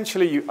 So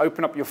essentially, you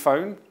open up your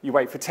phone, you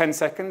wait for 10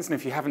 seconds, and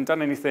if you haven't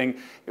done anything,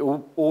 it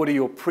will order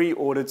your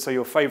pre-ordered, so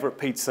your favorite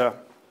pizza,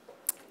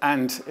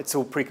 and it's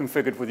all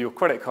pre-configured with your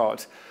credit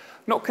card.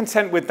 Not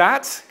content with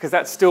that, because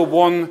that's still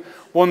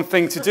one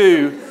thing to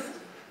do.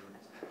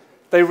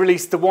 They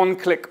released the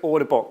one-click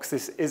order box.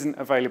 This isn't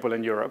available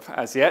in Europe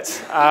as yet.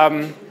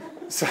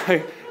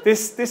 So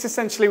this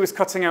essentially was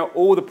cutting out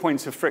all the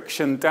points of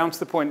friction down to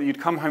the point that you'd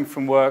come home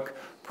from work,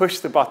 push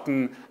the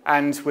button,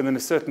 and within a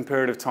certain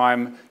period of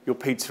time, your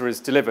pizza is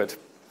delivered.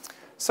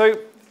 So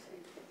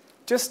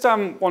just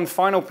one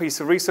final piece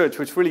of research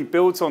which really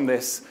builds on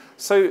this.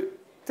 So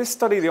this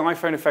study, the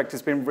iPhone effect,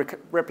 has been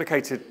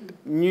replicated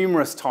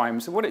numerous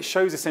times. And what it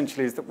shows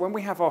essentially is that when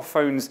we have our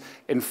phones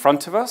in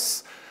front of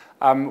us,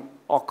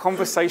 our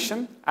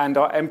conversation and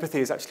our empathy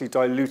is actually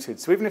diluted.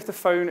 So even if the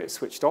phone is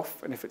switched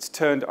off and if it's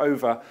turned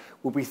over,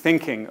 we'll be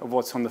thinking of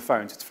what's on the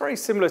phone. So it's very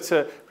similar to,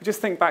 if we just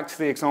think back to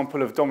the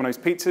example of Domino's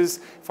pizzas.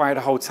 If I had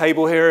a whole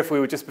table here, if we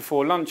were just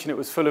before lunch and it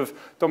was full of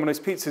Domino's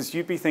pizzas,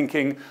 you'd be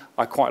thinking,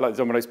 I quite like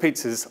Domino's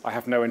pizzas. I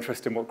have no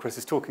interest in what Chris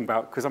is talking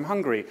about because I'm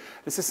hungry.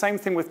 It's the same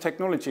thing with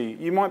technology.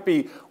 You might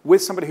be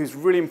with somebody who's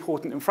really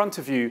important in front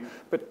of you,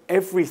 but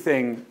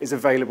everything is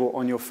available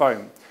on your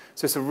phone.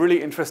 So it's a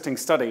really interesting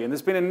study. And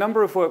there's been a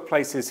number of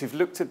workplaces who've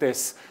looked at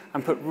this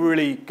and put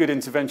really good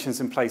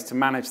interventions in place to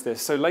manage this.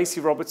 So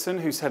Lacey Robertson,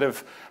 who's head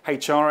of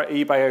HR at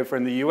eBay over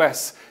in the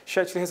US, she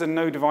actually has a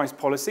no-device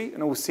policy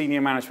in all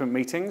senior management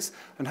meetings.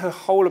 And her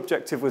whole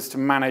objective was to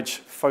manage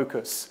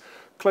focus.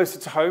 Closer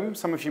to home,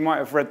 some of you might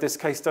have read this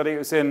case study. It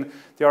was in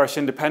the Irish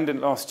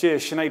Independent last year.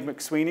 Sinead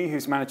McSweeney,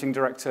 who's managing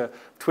director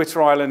of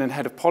Twitter Ireland and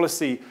head of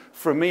policy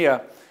for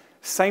EMEA,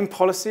 same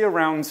policy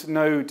around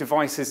no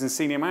devices in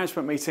senior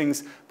management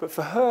meetings, but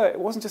for her, it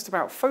wasn't just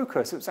about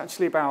focus, it was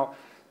actually about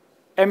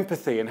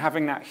empathy and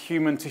having that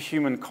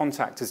human-to-human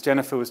contact, as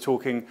Jennifer was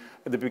talking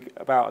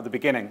about at the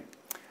beginning.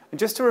 And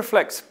just to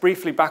reflect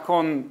briefly back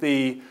on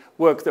the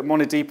work that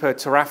Monideepa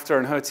Tarafta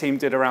and her team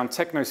did around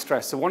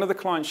technostress. So one of the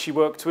clients she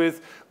worked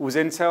with was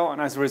Intel, and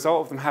as a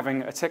result of them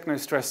having a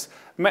technostress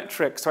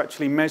metric, so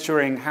actually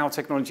measuring how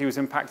technology was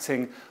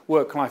impacting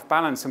work-life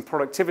balance and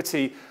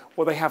productivity,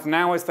 what they have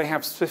now is they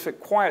have specific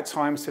quiet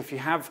time. So if you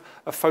have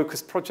a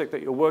focused project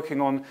that you're working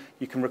on,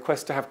 you can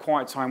request to have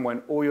quiet time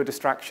when all your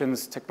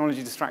distractions,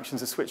 technology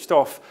distractions, are switched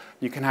off.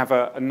 You can have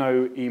a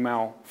no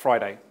email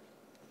Friday.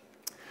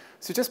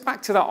 So just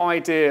back to that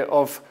idea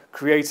of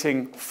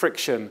creating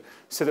friction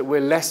so that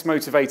we're less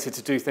motivated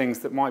to do things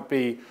that might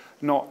be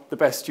not the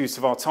best use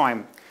of our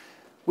time.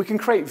 We can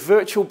create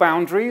virtual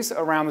boundaries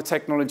around the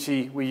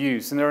technology we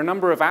use. And there are a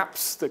number of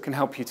apps that can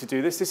help you to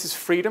do this. This is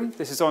Freedom.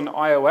 This is on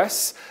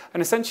iOS.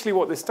 And essentially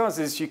what this does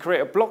is you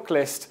create a block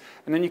list,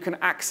 and then you can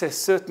access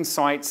certain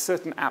sites,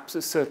 certain apps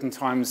at certain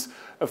times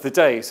of the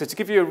day. So to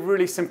give you a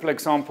really simple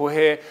example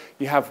here,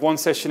 you have one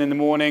session in the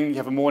morning, you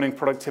have a morning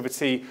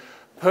productivity.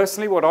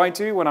 Personally, what I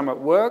do when I'm at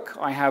work,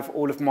 I have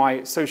all of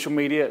my social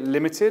media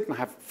limited, and I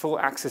have full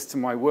access to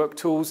my work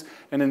tools.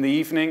 And in the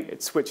evening,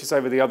 it switches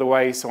over the other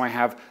way, so I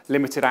have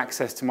limited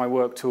access to my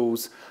work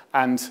tools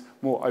and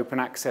more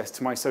open access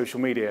to my social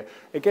media.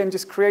 Again,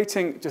 just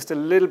creating just a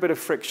little bit of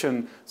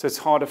friction so it's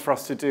harder for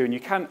us to do. And you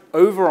can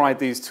override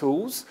these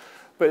tools,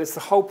 but it's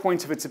the whole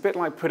point of it. It's a bit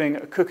like putting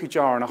a cookie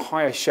jar on a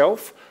higher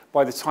shelf.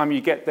 By the time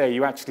you get there,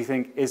 you actually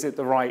think, is it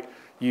the right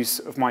use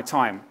of my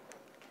time?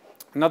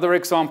 Another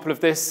example of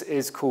this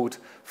is called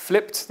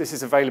Flipped. This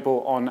is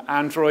available on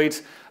Android.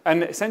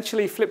 And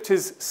essentially, Flipped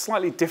is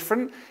slightly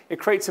different. It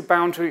creates a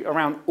boundary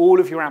around all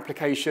of your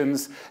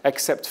applications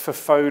except for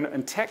phone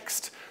and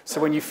text.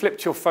 So when you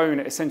flipped your phone,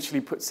 it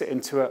essentially puts it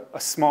into a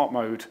smart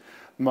mode.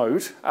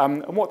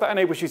 And what that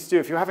enables you to do,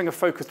 if you're having a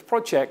focused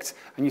project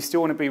and you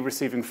still want to be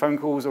receiving phone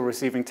calls or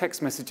receiving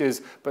text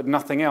messages, but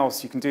nothing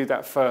else, you can do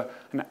that for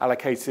an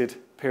allocated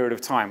period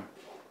of time.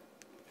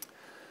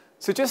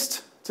 So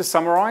just to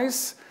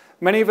summarize,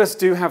 many of us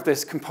do have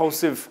this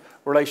compulsive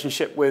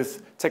relationship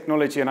with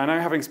technology, and I know,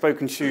 having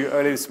spoken to you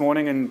earlier this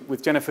morning and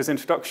with Jennifer's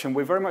introduction,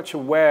 we're very much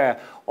aware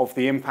of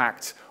the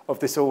impact of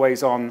this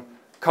always-on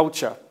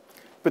culture.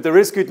 But there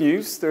is good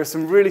news. There are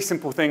some really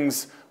simple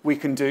things we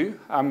can do.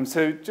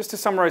 So just to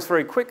summarize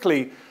very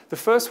quickly, the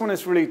first one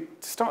is really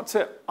to start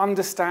to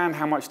understand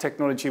how much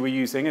technology we're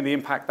using and the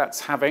impact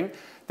that's having.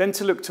 Then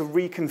to look to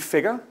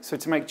reconfigure, so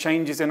to make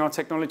changes in our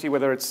technology,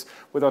 whether it's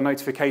with our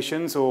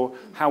notifications or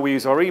how we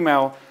use our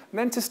email. And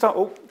then to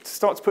start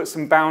to put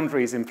some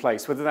boundaries in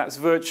place, whether that's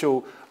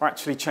virtual or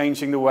actually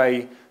changing the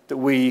way that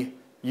we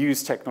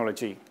use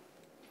technology.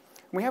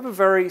 And we have a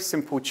very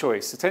simple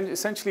choice.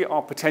 Essentially,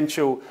 our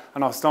potential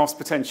and our staff's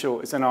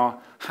potential is in our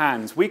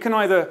hands. We can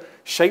either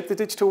shape the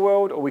digital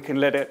world or we can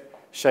let it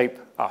shape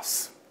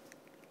us.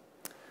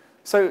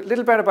 So a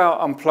little bit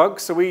about UnPlug.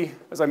 So we,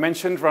 as I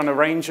mentioned, run a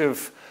range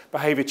of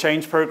behavior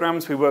change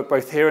programs. We work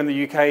both here in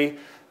the UK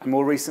and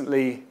more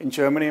recently in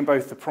Germany in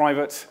both the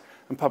private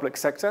and public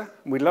sector.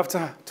 And we'd love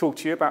to talk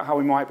to you about how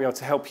we might be able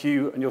to help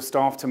you and your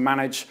staff to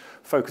manage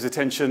focus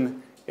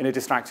attention in a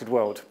distracted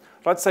world.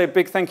 I'd like to say a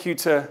big thank you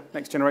to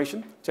Next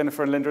Generation,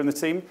 Jennifer and Linda and the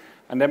team,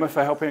 and Emma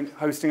for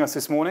hosting us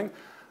this morning.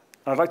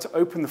 And I'd like to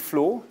open the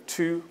floor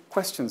to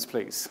questions,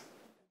 please.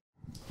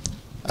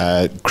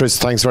 Chris,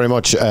 thanks very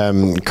much.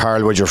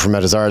 Carl Widger from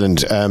Metas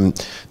Ireland.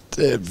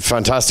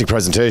 Fantastic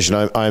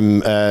presentation. I'm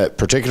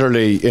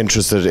particularly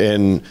interested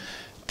in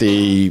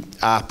the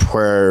app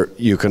where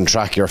you can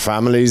track your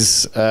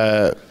family's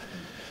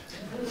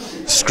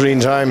screen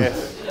time,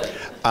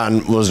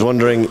 and was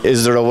wondering,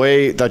 is there a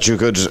way that you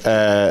could,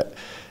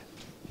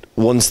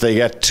 once they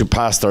get to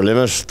past their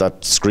limit,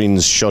 that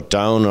screens shut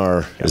down,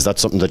 or is that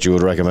something that you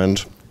would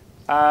recommend?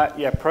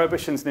 Yeah,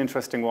 prohibition's an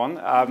interesting one,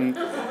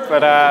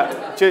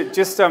 but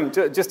just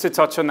to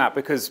touch on that,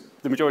 because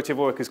the majority of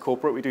work is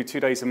corporate. We do 2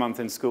 days a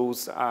month in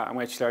schools, and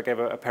I gave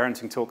a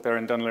parenting talk there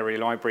in Dunleary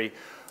Library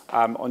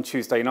on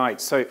Tuesday night.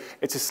 So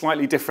it's a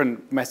slightly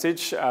different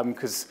message,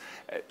 because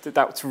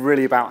that's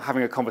really about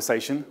having a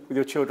conversation with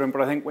your children.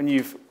 But I think when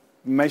you've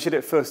measured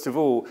it, first of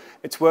all,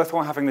 it's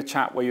worthwhile having the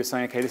chat where you're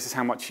saying, okay, this is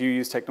how much you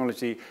use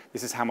technology,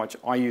 this is how much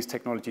I use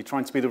technology,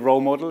 trying to be the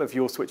role model if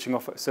you're switching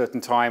off at a certain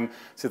time,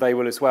 so they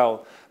will as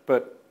well.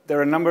 But there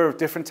are a number of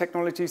different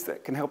technologies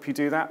that can help you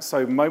do that.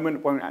 So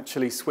Moment won't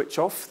actually switch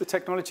off the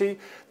technology.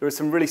 There are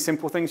some really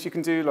simple things you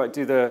can do, like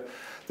do the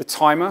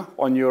timer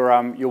on your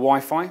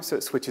Wi-Fi, so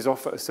it switches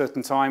off at a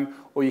certain time.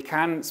 Or you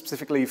can,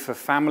 specifically for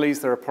families,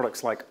 there are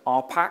products like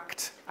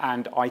RPact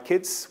and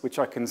iKids, which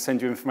I can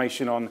send you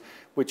information on,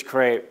 which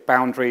create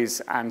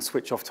boundaries and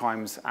switch off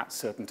times at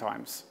certain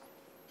times.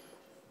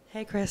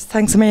 Hey Chris,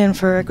 thanks a million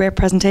for a great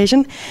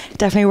presentation.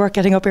 Definitely worth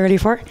getting up early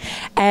for.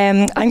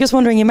 I'm just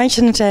wondering, you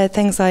mentioned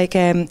things like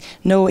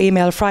No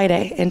Email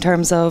Friday in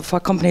terms of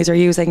what companies are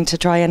using to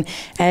try and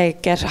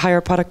get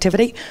higher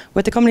productivity.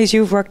 With the companies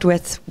you've worked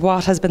with,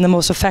 what has been the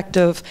most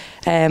effective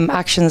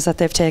actions that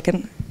they've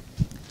taken?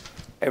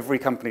 Every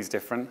company's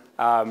different.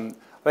 I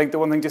think the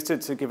one thing, just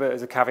to give it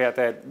as a caveat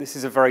there, this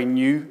is a very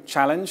new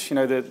challenge. You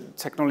know, the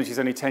technology is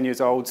only 10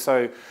 years old,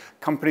 so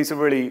companies are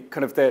really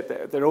kind of,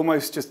 they're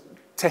almost just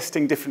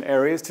testing different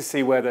areas to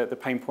see where the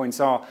pain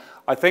points are.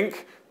 I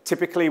think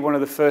typically one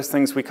of the first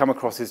things we come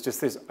across is just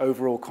this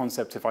overall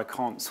concept of I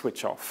can't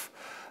switch off.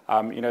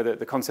 You know,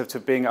 the concept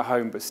of being at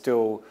home but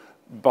still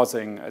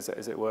buzzing, as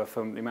it were,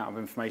 from the amount of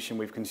information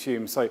we've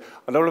consumed. So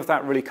a lot of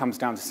that really comes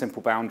down to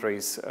simple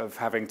boundaries of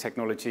having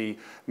technology,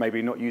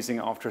 maybe not using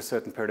it after a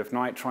certain period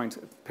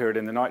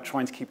in the night,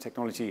 trying to keep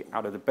technology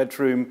out of the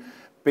bedroom,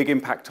 big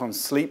impact on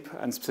sleep,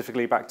 and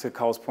specifically back to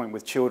Carl's point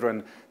with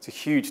children, it's a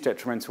huge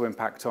detrimental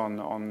impact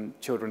on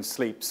children's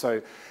sleep.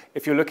 So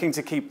if you're looking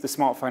to keep the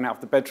smartphone out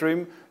of the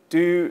bedroom,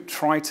 do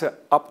try to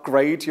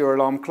upgrade your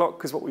alarm clock,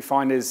 because what we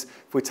find is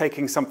if we're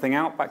taking something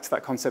out, back to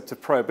that concept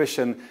of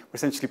prohibition, we're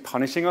essentially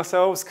punishing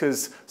ourselves,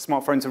 because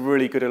smartphones are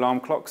really good alarm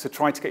clocks. So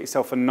try to get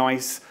yourself a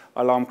nice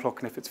alarm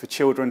clock, and if it's for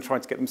children, try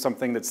to get them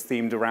something that's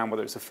themed around,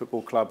 whether it's a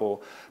football club or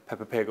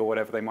Peppa Pig or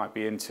whatever they might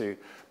be into.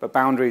 But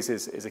boundaries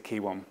is a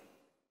key one.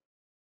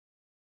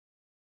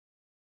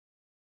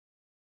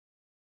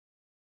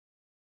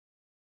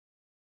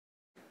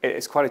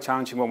 It's quite a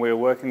challenging one. We were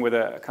working with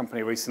a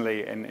company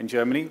recently in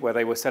Germany where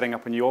they were setting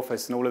up a new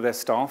office and all of their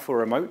staff were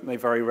remote and they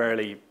very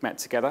rarely met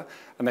together,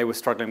 and they were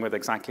struggling with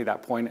exactly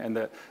that point, and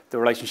the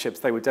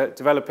relationships they were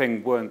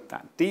developing weren't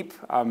that deep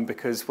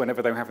because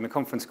whenever they were having the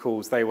conference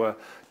calls, they were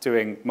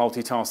doing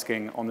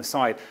multitasking on the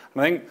side.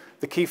 And I think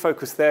the key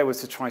focus there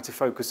was to try to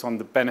focus on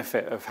the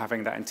benefit of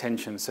having that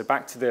intention. So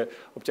back to the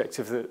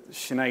objective that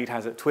Sinead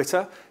has at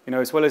Twitter,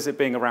 as well as it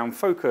being around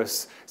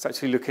focus, it's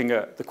actually looking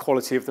at the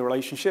quality of the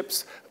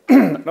relationships.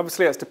 And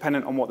obviously that's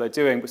dependent on what they're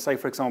doing, but say,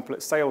 for example,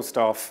 at sales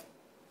staff,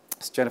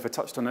 as Jennifer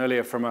touched on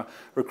earlier, from a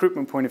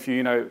recruitment point of view,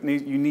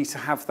 you need to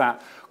have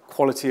that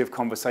quality of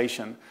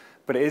conversation.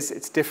 But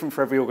it's different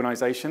for every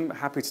organization.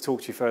 Happy to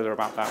talk to you further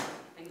about that.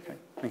 Okay,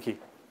 thank you.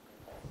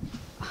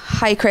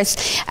 Hi,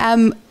 Chris.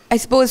 I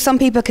suppose some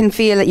people can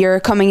feel that you're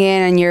coming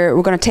in and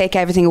we're going to take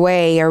everything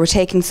away, or we're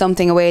taking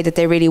something away that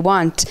they really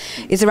want.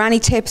 Is there any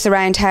tips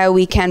around how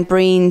we can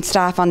bring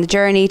staff on the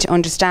journey to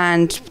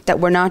understand that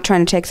we're not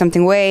trying to take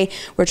something away,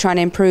 we're trying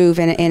to improve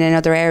in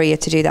another area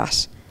to do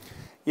that?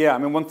 Yeah, I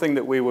mean, one thing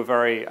that we were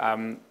very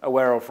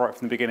aware of right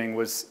from the beginning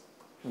was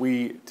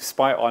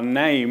despite our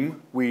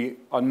name, we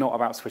are not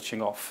about switching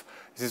off.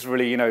 This is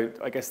really,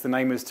 I guess the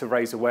name is to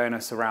raise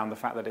awareness around the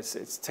fact that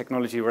it's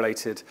technology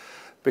related,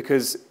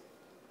 because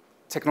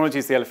technology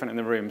is the elephant in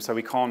the room, so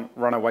we can't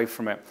run away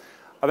from it.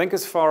 I think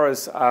as far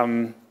as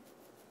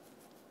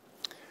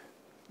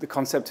the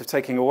concept of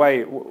taking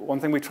away, one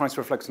thing we try to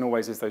reflect on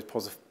always is those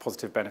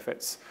positive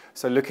benefits.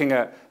 So looking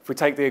at, if we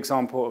take the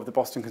example of the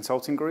Boston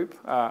Consulting Group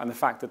and the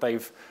fact that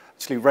they've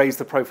actually raised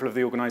the profile of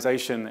the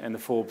organization in the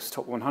Forbes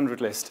Top 100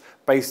 list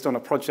based on a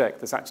project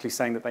that's actually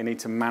saying that they need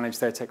to manage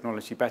their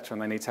technology better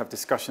and they need to have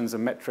discussions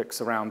and metrics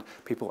around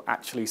people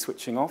actually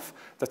switching off.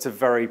 That's a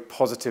very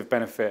positive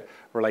benefit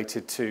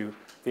related to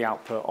the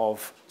output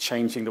of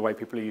changing the way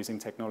people are using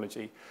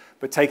technology.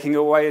 But taking it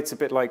away, it's a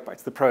bit like back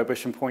to the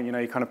prohibition point,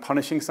 you're kind of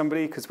punishing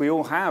somebody, because we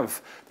all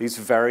have these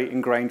very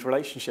ingrained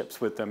relationships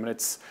with them. And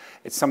it's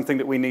something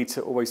that we need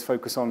to always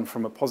focus on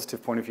from a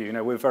positive point of view.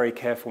 We're very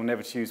careful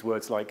never to use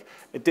words like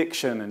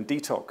addiction and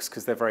detox,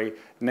 because they're very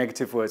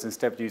negative words,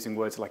 instead of using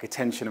words like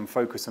attention and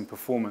focus and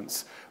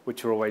performance,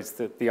 which are always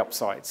the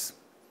upsides.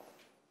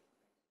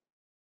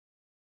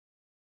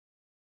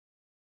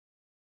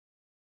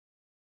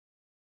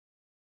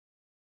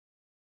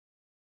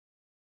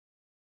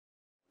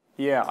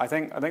 Yeah, I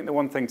think the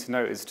one thing to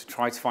note is to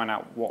try to find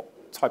out what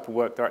type of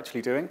work they're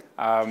actually doing,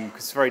 because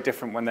it's very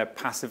different when they're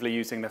passively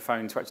using their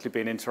phone to actually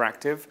being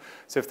interactive.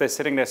 So if they're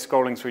sitting there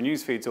scrolling through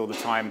news feeds all the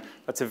time,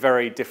 that's a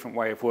very different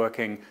way of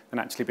working than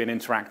actually being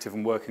interactive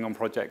and working on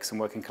projects and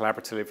working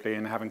collaboratively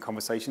and having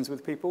conversations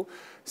with people.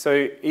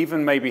 So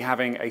even maybe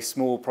having a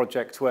small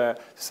project where,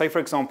 say for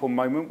example,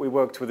 Moment, we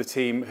worked with a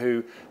team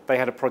who they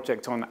had a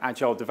project on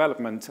agile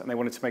development and they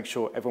wanted to make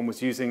sure everyone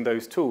was using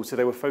those tools. So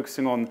they were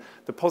focusing on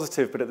the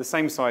positive, but at the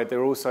same side, they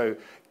were also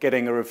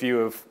getting a review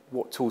of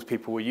what tools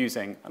people were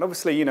using. And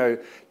obviously, you don't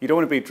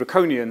want to be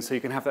draconian, so you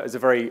can have that as a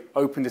very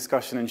open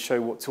discussion and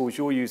show what tools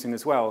you're using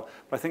as well.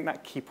 But I think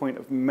that key point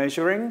of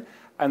measuring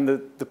and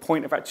the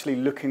point of actually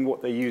looking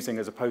what they're using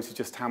as opposed to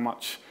just how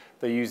much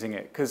they're using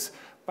it. Because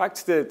back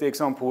to the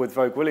example with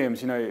Vogue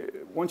Williams,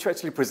 once you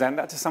actually present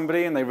that to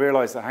somebody and they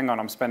realize that, hang on,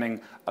 I'm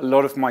spending a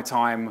lot of my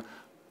time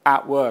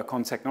at work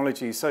on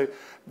technology. So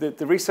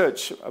the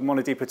research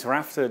Monadeepa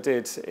Tarafta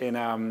did in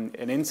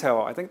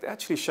Intel, I think they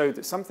actually showed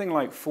that something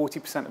like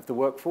 40% of the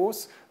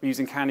workforce were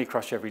using Candy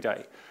Crush every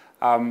day.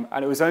 And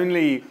it was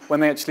only when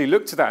they actually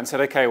looked at that and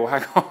said, okay, well,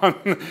 hang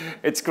on,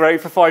 it's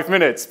great for 5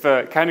 minutes,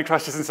 but Candy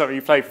Crush isn't something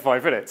you play for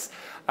 5 minutes.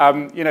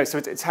 So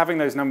it's having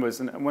those numbers,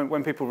 and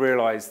when people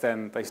realize,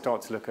 then they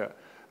start to look at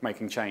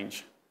making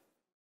change.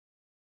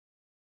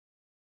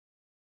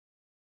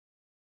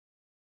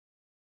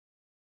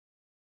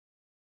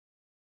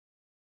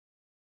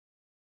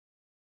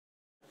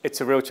 It's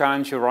a real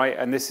challenge, you're right,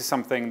 and this is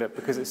something that,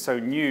 because it's so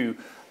new,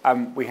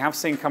 we have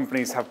seen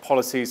companies have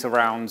policies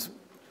around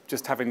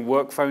just having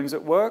work phones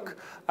at work,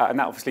 and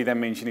that obviously then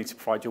means you need to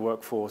provide your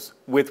workforce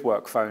with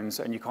work phones,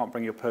 and you can't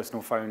bring your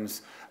personal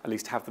phones, at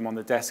least have them on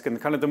the desk,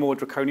 and kind of the more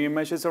draconian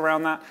measures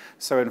around that.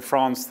 So in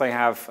France, they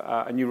have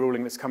a new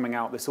ruling that's coming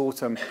out this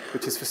autumn,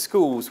 which is for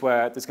schools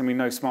where there's going to be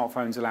no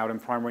smartphones allowed in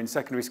primary and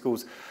secondary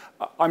schools.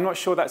 I'm not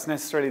sure that's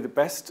necessarily the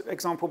best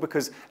example,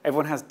 because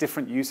everyone has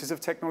different uses of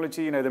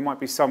technology. There might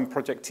be some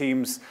project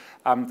teams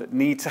that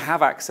need to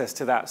have access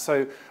to that.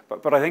 So,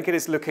 but I think it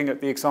is looking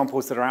at the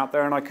examples that are out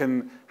there, and I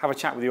can have a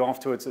chat with you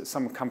afterwards at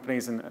some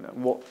companies and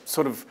what what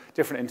sort of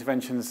different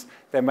interventions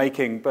they're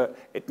making, but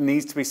it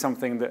needs to be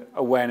something that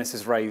awareness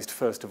is raised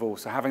first of all.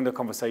 So having the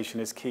conversation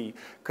is key.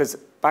 Because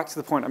back to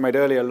the point I made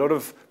earlier, a lot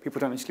of people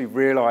don't actually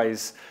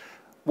realise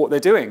what they're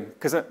doing.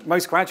 Because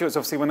most graduates,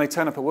 obviously, when they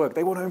turn up at work,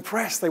 they want to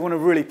impress, they want to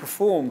really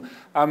perform.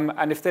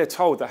 And if they're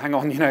told that, hang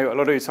on, you know, a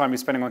lot of your time you're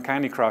spending on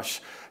Candy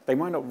Crush, they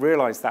might not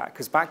realise that.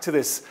 Because back to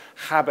this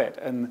habit,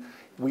 and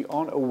we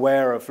aren't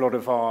aware of a lot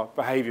of our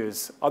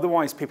behaviours.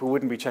 Otherwise, people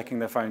wouldn't be checking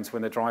their phones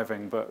when they're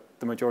driving, but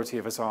the majority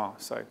of us are.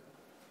 So,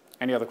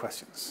 any other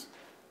questions?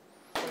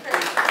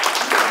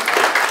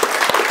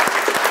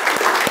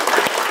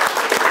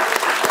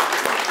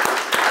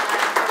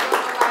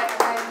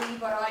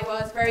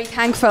 Very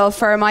thankful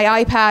for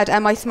my iPad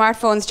and my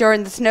smartphones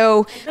during the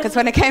snow, because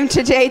when it came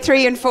to day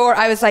 3 and 4,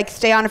 I was like,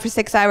 stay on it for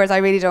 6 hours, I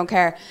really don't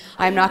care.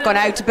 I'm not going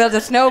out to build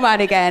a snowman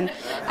again.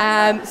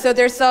 So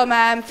there's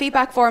some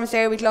feedback forms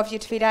there we'd love you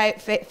to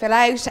fill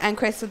out, and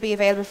Chris will be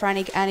available for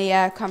any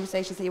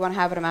conversations that you want to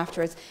have with him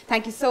afterwards.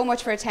 Thank you so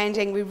much for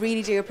attending, we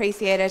really do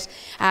appreciate it,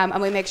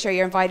 and we'll make sure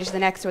you're invited to the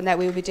next one that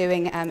we will be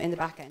doing in the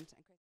back end.